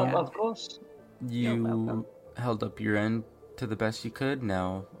 Yeah, Now, Of course. you welcome. held up your end to the best you could.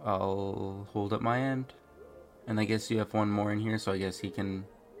 Now I'll hold up my end. And I guess you have one more in here, so I guess he can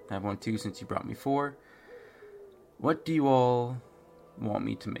have one too since you brought me 4. What do you all want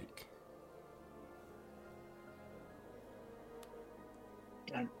me to make?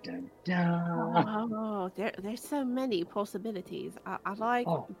 Dun, dun, dun. Oh, there's so many possibilities. I like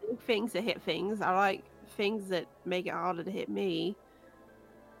Oh. big things that hit things. I like things that make it harder to hit me.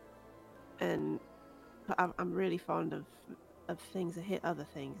 And I'm really fond of things that hit other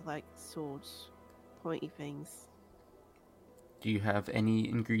things, like swords, pointy things. Do you have any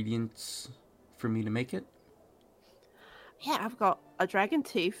ingredients for me to make it? Yeah, I've got a dragon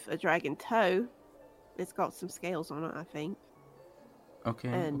tooth, a dragon toe. It's got some scales on it, I think. Okay,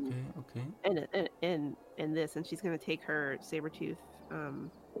 And- okay. And this, and she's gonna take her saber tooth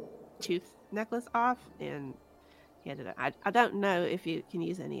tooth necklace off and hand it. I don't know if you can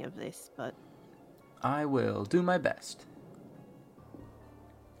use any of this, but I will do my best.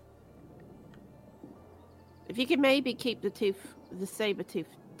 if you could maybe keep the saber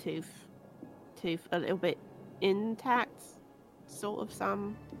tooth a little bit intact, sort of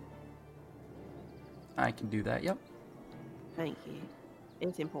some. I can do that, yep. Thank you.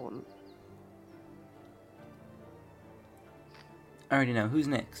 It's important. Alrighty, now, who's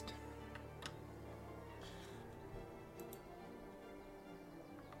next?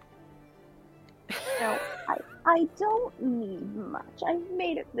 No, I don't need much. I've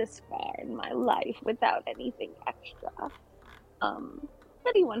made it this far in my life without anything extra. If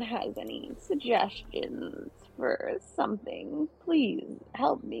anyone has any suggestions for something, please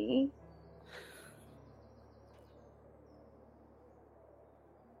help me.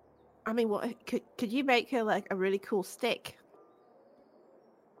 I mean, what could you make her like a really cool stick?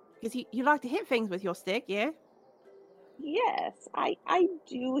 Because you like to hit things with your stick, yeah? Yes, I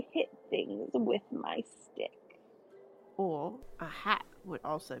do hit things with my stick. Or a hat would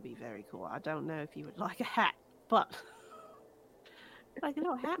also be very cool. I don't know if you would like a hat, but like a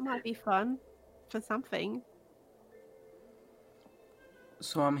little hat might be fun for something.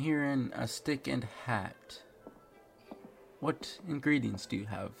 So I'm hearing a stick and hat. What ingredients do you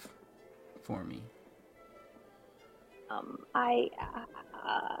have for me? I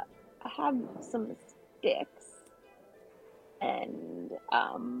have some sticks, and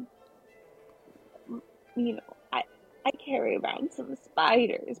you know, I carry around some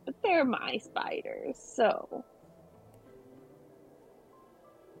spiders, but they're my spiders, so.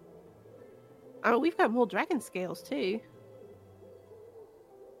 Oh, we've got more dragon scales too.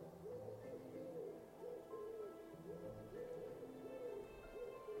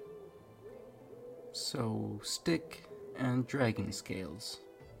 So, stick and dragon scales.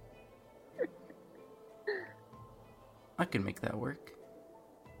 I can make that work.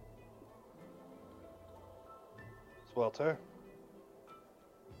 Swelter.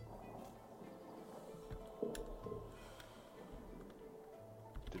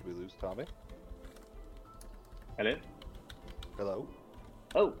 Did we lose Tommy? Hello? Hello?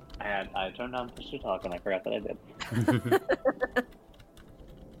 Oh, I turned on push to talk and I forgot that I did.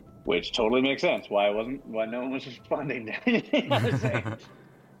 Which totally makes sense. Why no one was responding to anything I was saying.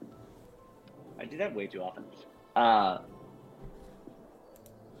 I do that way too often.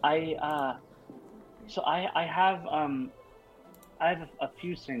 So I have a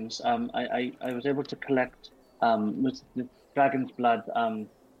few things. I was able to collect with the dragon's blood. And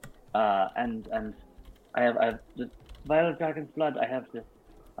I have the vial of dragon's blood. I have this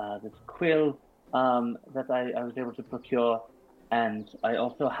quill that I was able to procure, and I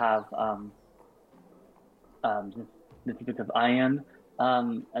also have this little bit of iron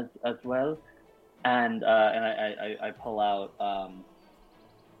as well. And I pull out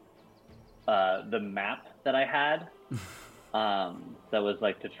the map that I had that was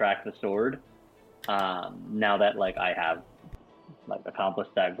like to track the sword. Now that like I have like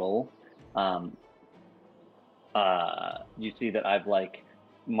accomplished that goal, you see that I've like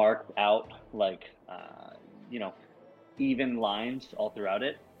marked out like even lines all throughout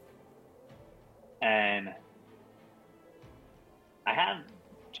it, and I have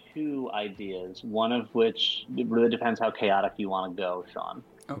two ideas, one of which it really depends how chaotic you want to go, Sean.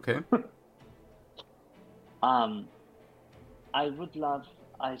 Okay. I would love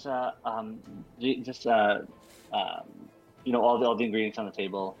Isa, just all the ingredients on the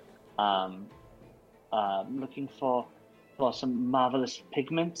table. Looking for some marvelous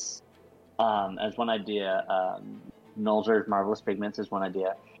pigments as one idea. Nolzur's marvelous pigments is one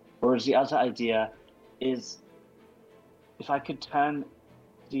idea. Whereas the other idea is if I could turn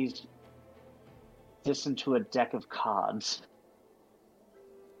this into a deck of cards.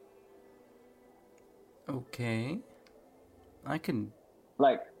 Okay. I can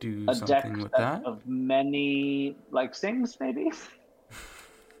like do a deck something with that. of many like things, maybe.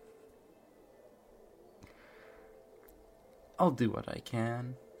 I'll do what I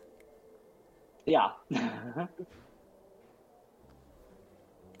can. Yeah.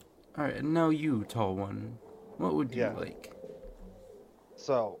 Alright, now you, tall one. What would you Yeah. like?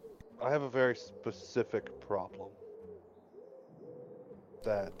 So, I have a very specific problem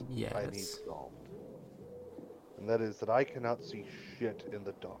that I need Yes. solved. And that is that I cannot see shit in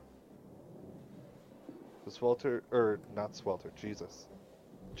the dark. Not Swelter, Jesus.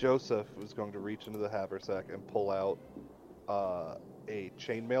 Joseph was going to reach into the haversack and pull out a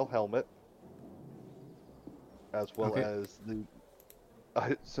chainmail helmet, as well Okay. as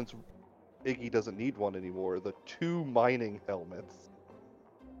since Iggy doesn't need one anymore, the 2 mining helmets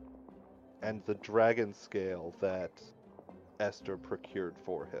and the dragon scale that Esther procured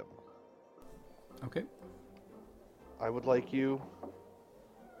for him. Okay. I would like you,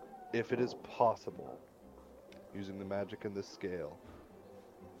 if it is possible, using the magic in this scale,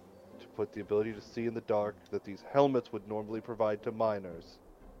 to put the ability to see in the dark that these helmets would normally provide to miners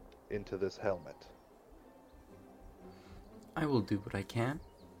into this helmet. I will do what I can.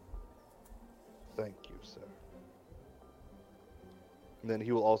 Thank you, sir. And then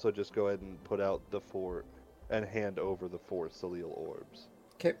he will also just go ahead and put out the 4 and hand over the 4 Celestial orbs.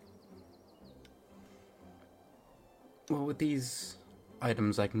 Okay. Well, with these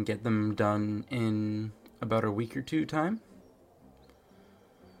items, I can get them done in about a week or 2 time.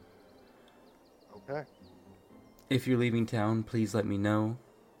 Okay. If you're leaving town, please let me know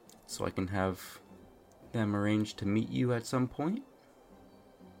so I can have them arranged to meet you at some point.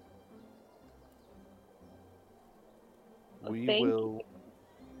 We Thank will.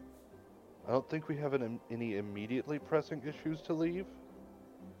 I don't think we have any immediately pressing issues to leave.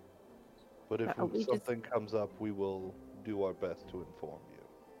 But if something comes up, we will do our best to inform you.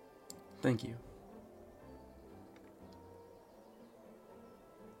 Thank you.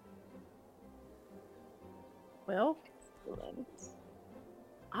 Well, Excellent.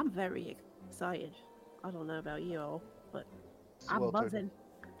 I'm very excited. I don't know about you all, but I'm Swelter, buzzing.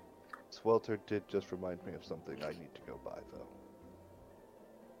 Swelter did just remind me of something I need to go buy, though.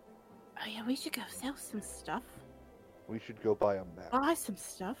 Oh yeah, we should go sell some stuff. We should go buy a map. Buy some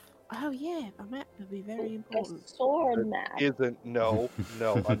stuff. Oh yeah, a map would be very A important. sword map. Isn't no,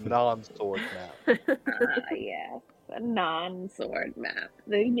 a non-sword map. Ah, yes. A non-sword map.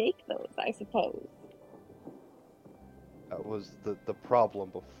 They make those, I suppose. That was the problem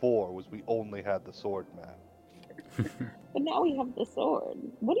before, was we only had the sword map. But now we have the sword.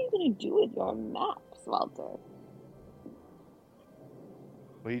 What are you going to do with your maps, Walter?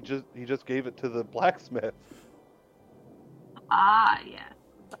 Well, he just gave it to the blacksmith. Ah, yes.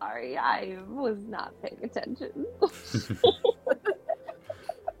 Sorry, I was not paying attention.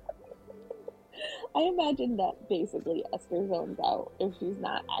 I imagine that basically Esther zones out if she's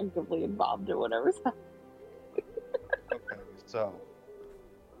not actively involved or whatever's happening. Okay, so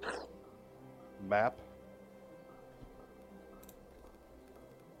map.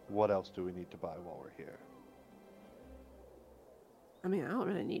 What else do we need to buy while we're here? I mean, I don't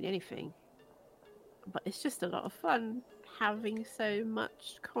really need anything, but it's just a lot of fun having so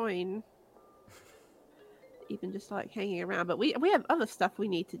much coin. Even just like hanging around, but we have other stuff we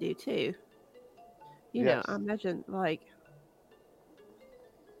need to do too. You know, Yes. I imagine like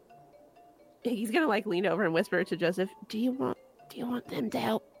he's gonna like lean over and whisper to Joseph, Do you want them to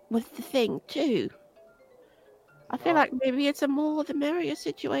help with the thing too? I feel like maybe it's a more the merrier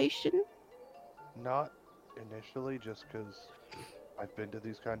situation. Not initially, just because I've been to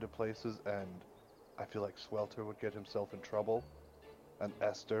these kind of places, and I feel like Swelter would get himself in trouble, and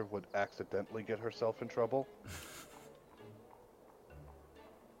Esther would accidentally get herself in trouble.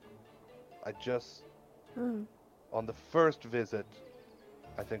 I just, Hmm. on the first visit,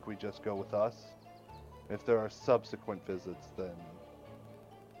 I think we just go with us. If there are subsequent visits, then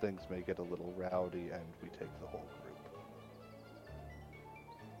things may get a little rowdy, and we take the whole group.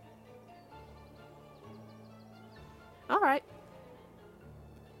 All right,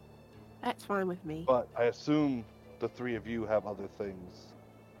 that's fine with me. But I assume the three of you have other things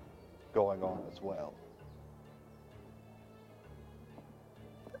going on as well.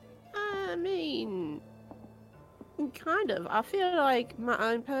 I mean, kind of. I feel like my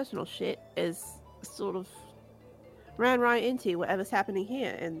own personal shit is sort of ran right into whatever's happening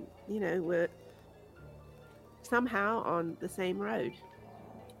here, and you know we're somehow on the same road,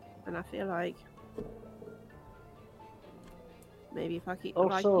 and I feel like maybe if I keep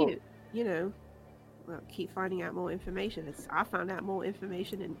like Also- you know, well, keep finding out more information. I found out more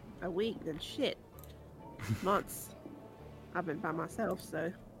information in a week than shit months. I've been by myself,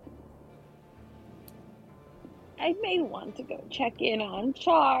 so I may want to go check in on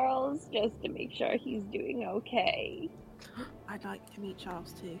Charles just to make sure he's doing okay. I'd like to meet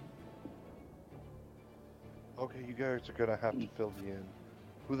Charles too. Okay, you guys are gonna have to fill me in.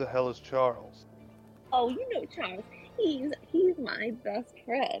 Who the hell is Charles? Oh, you know Charles. He's my best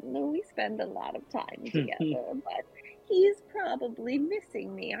friend. We spend a lot of time together, but he's probably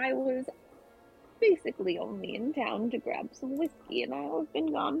missing me. I was basically only in town to grab some whiskey, and I've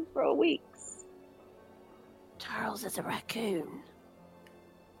been gone for weeks. Charles is a raccoon.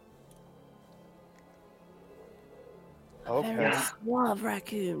 A very Okay. suave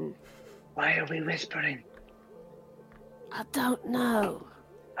raccoon. Why are we whispering? I don't know.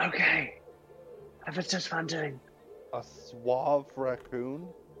 Okay. I was just wondering. A suave raccoon?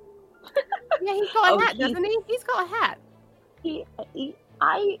 Yeah, he's got a Oh, hat, he- doesn't he? He's got a hat.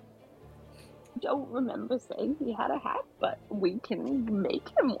 I don't remember saying he had a hat, but we can make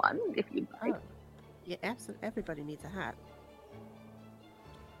him one if you'd like. Yeah, absolutely. Everybody needs a hat.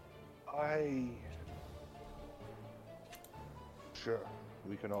 Sure.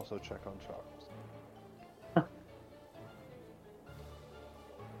 We can also check on Charles.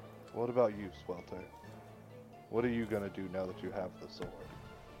 What about you, Swelter? What are you gonna do now that you have the sword?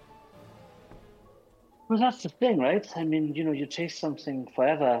 Well, that's the thing, right? I mean, you chase something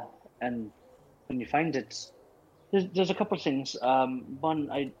forever, and when you find it, there's a couple of things. One,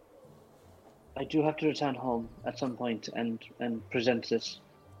 I do have to return home at some point and present this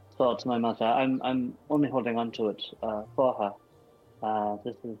thought to my mother. I'm only holding on to it for her.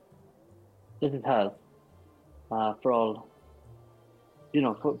 This is hers. For all,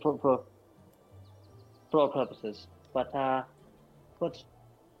 for all purposes. But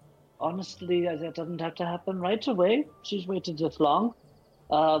honestly, that doesn't have to happen right away. She's waited this long.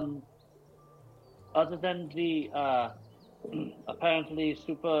 Other than the apparently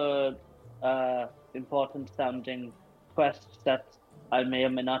super important sounding quest that I may or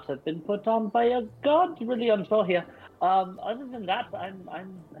may not have been put on by a god, really unsure here. Other than that, I'm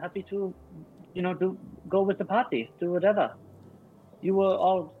happy to, go with the party, do whatever. You were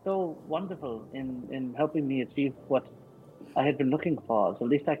all so wonderful in helping me achieve what I had been looking for. The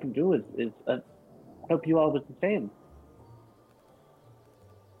least I can do is help you all with the same.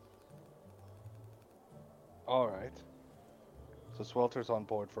 Alright. So Swelter's on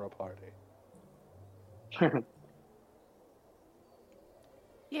board for a party.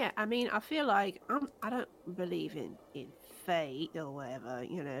 Yeah, I mean, I feel like I don't believe in fate or whatever,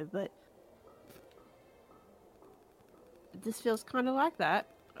 you know, but this feels kind of like that.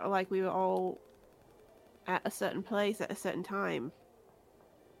 Like we were all at a certain place at a certain time.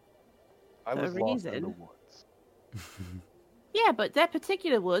 I For a was lost in the reason. woods. Yeah, but that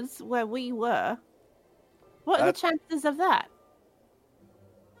particular woods where we were, what are the That's- chances of that?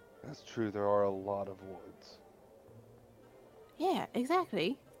 That's true, there are a lot of woods. Yeah,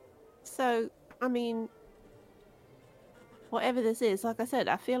 exactly. So, I mean, whatever this is, like I said,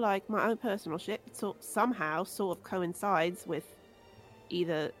 I feel like my own personal shit somehow sort of coincides with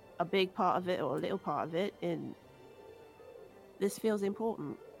either a big part of it or a little part of it, and this feels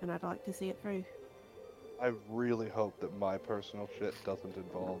important, and I'd like to see it through. I really hope that my personal shit doesn't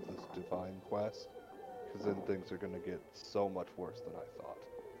involve this divine quest, because then things are going to get so much worse than I thought.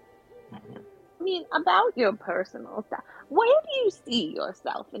 I mean, about your personal stuff, where do you see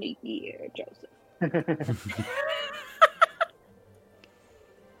yourself in a year, Joseph?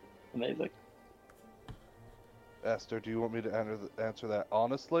 Amazing. Esther, do you want me to answer that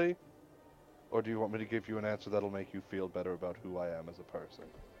honestly? Or do you want me to give you an answer that'll make you feel better about who I am as a person?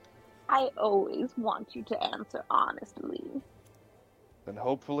 I always want you to answer honestly. Then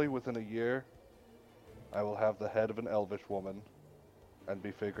hopefully within a year, I will have the head of an elvish woman and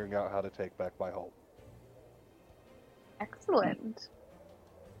be figuring out how to take back my home. Excellent.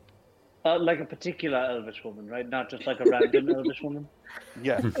 Like a particular elvish woman, right? Not just like a random elvish woman.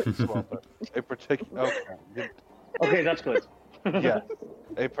 Yes, Swelter. A particular... Okay. Okay, that's good. Yes,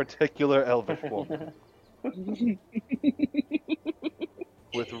 a particular elvish woman.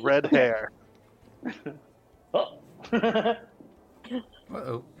 With red hair. Oh.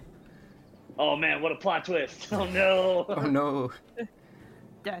 Uh-oh. Oh man, what a plot twist! Oh no! Oh no.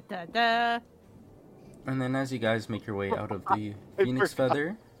 Da da da. And then as you guys make your way out of the Phoenix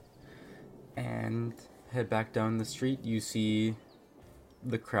Feather and head back down the street, you see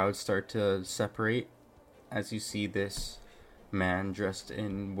the crowd start to separate as you see this man dressed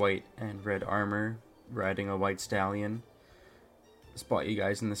in white and red armor riding a white stallion spot you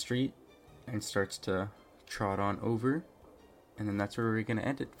guys in the street and starts to trot on over. And then that's where we're going to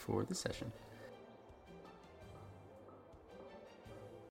end it for this session.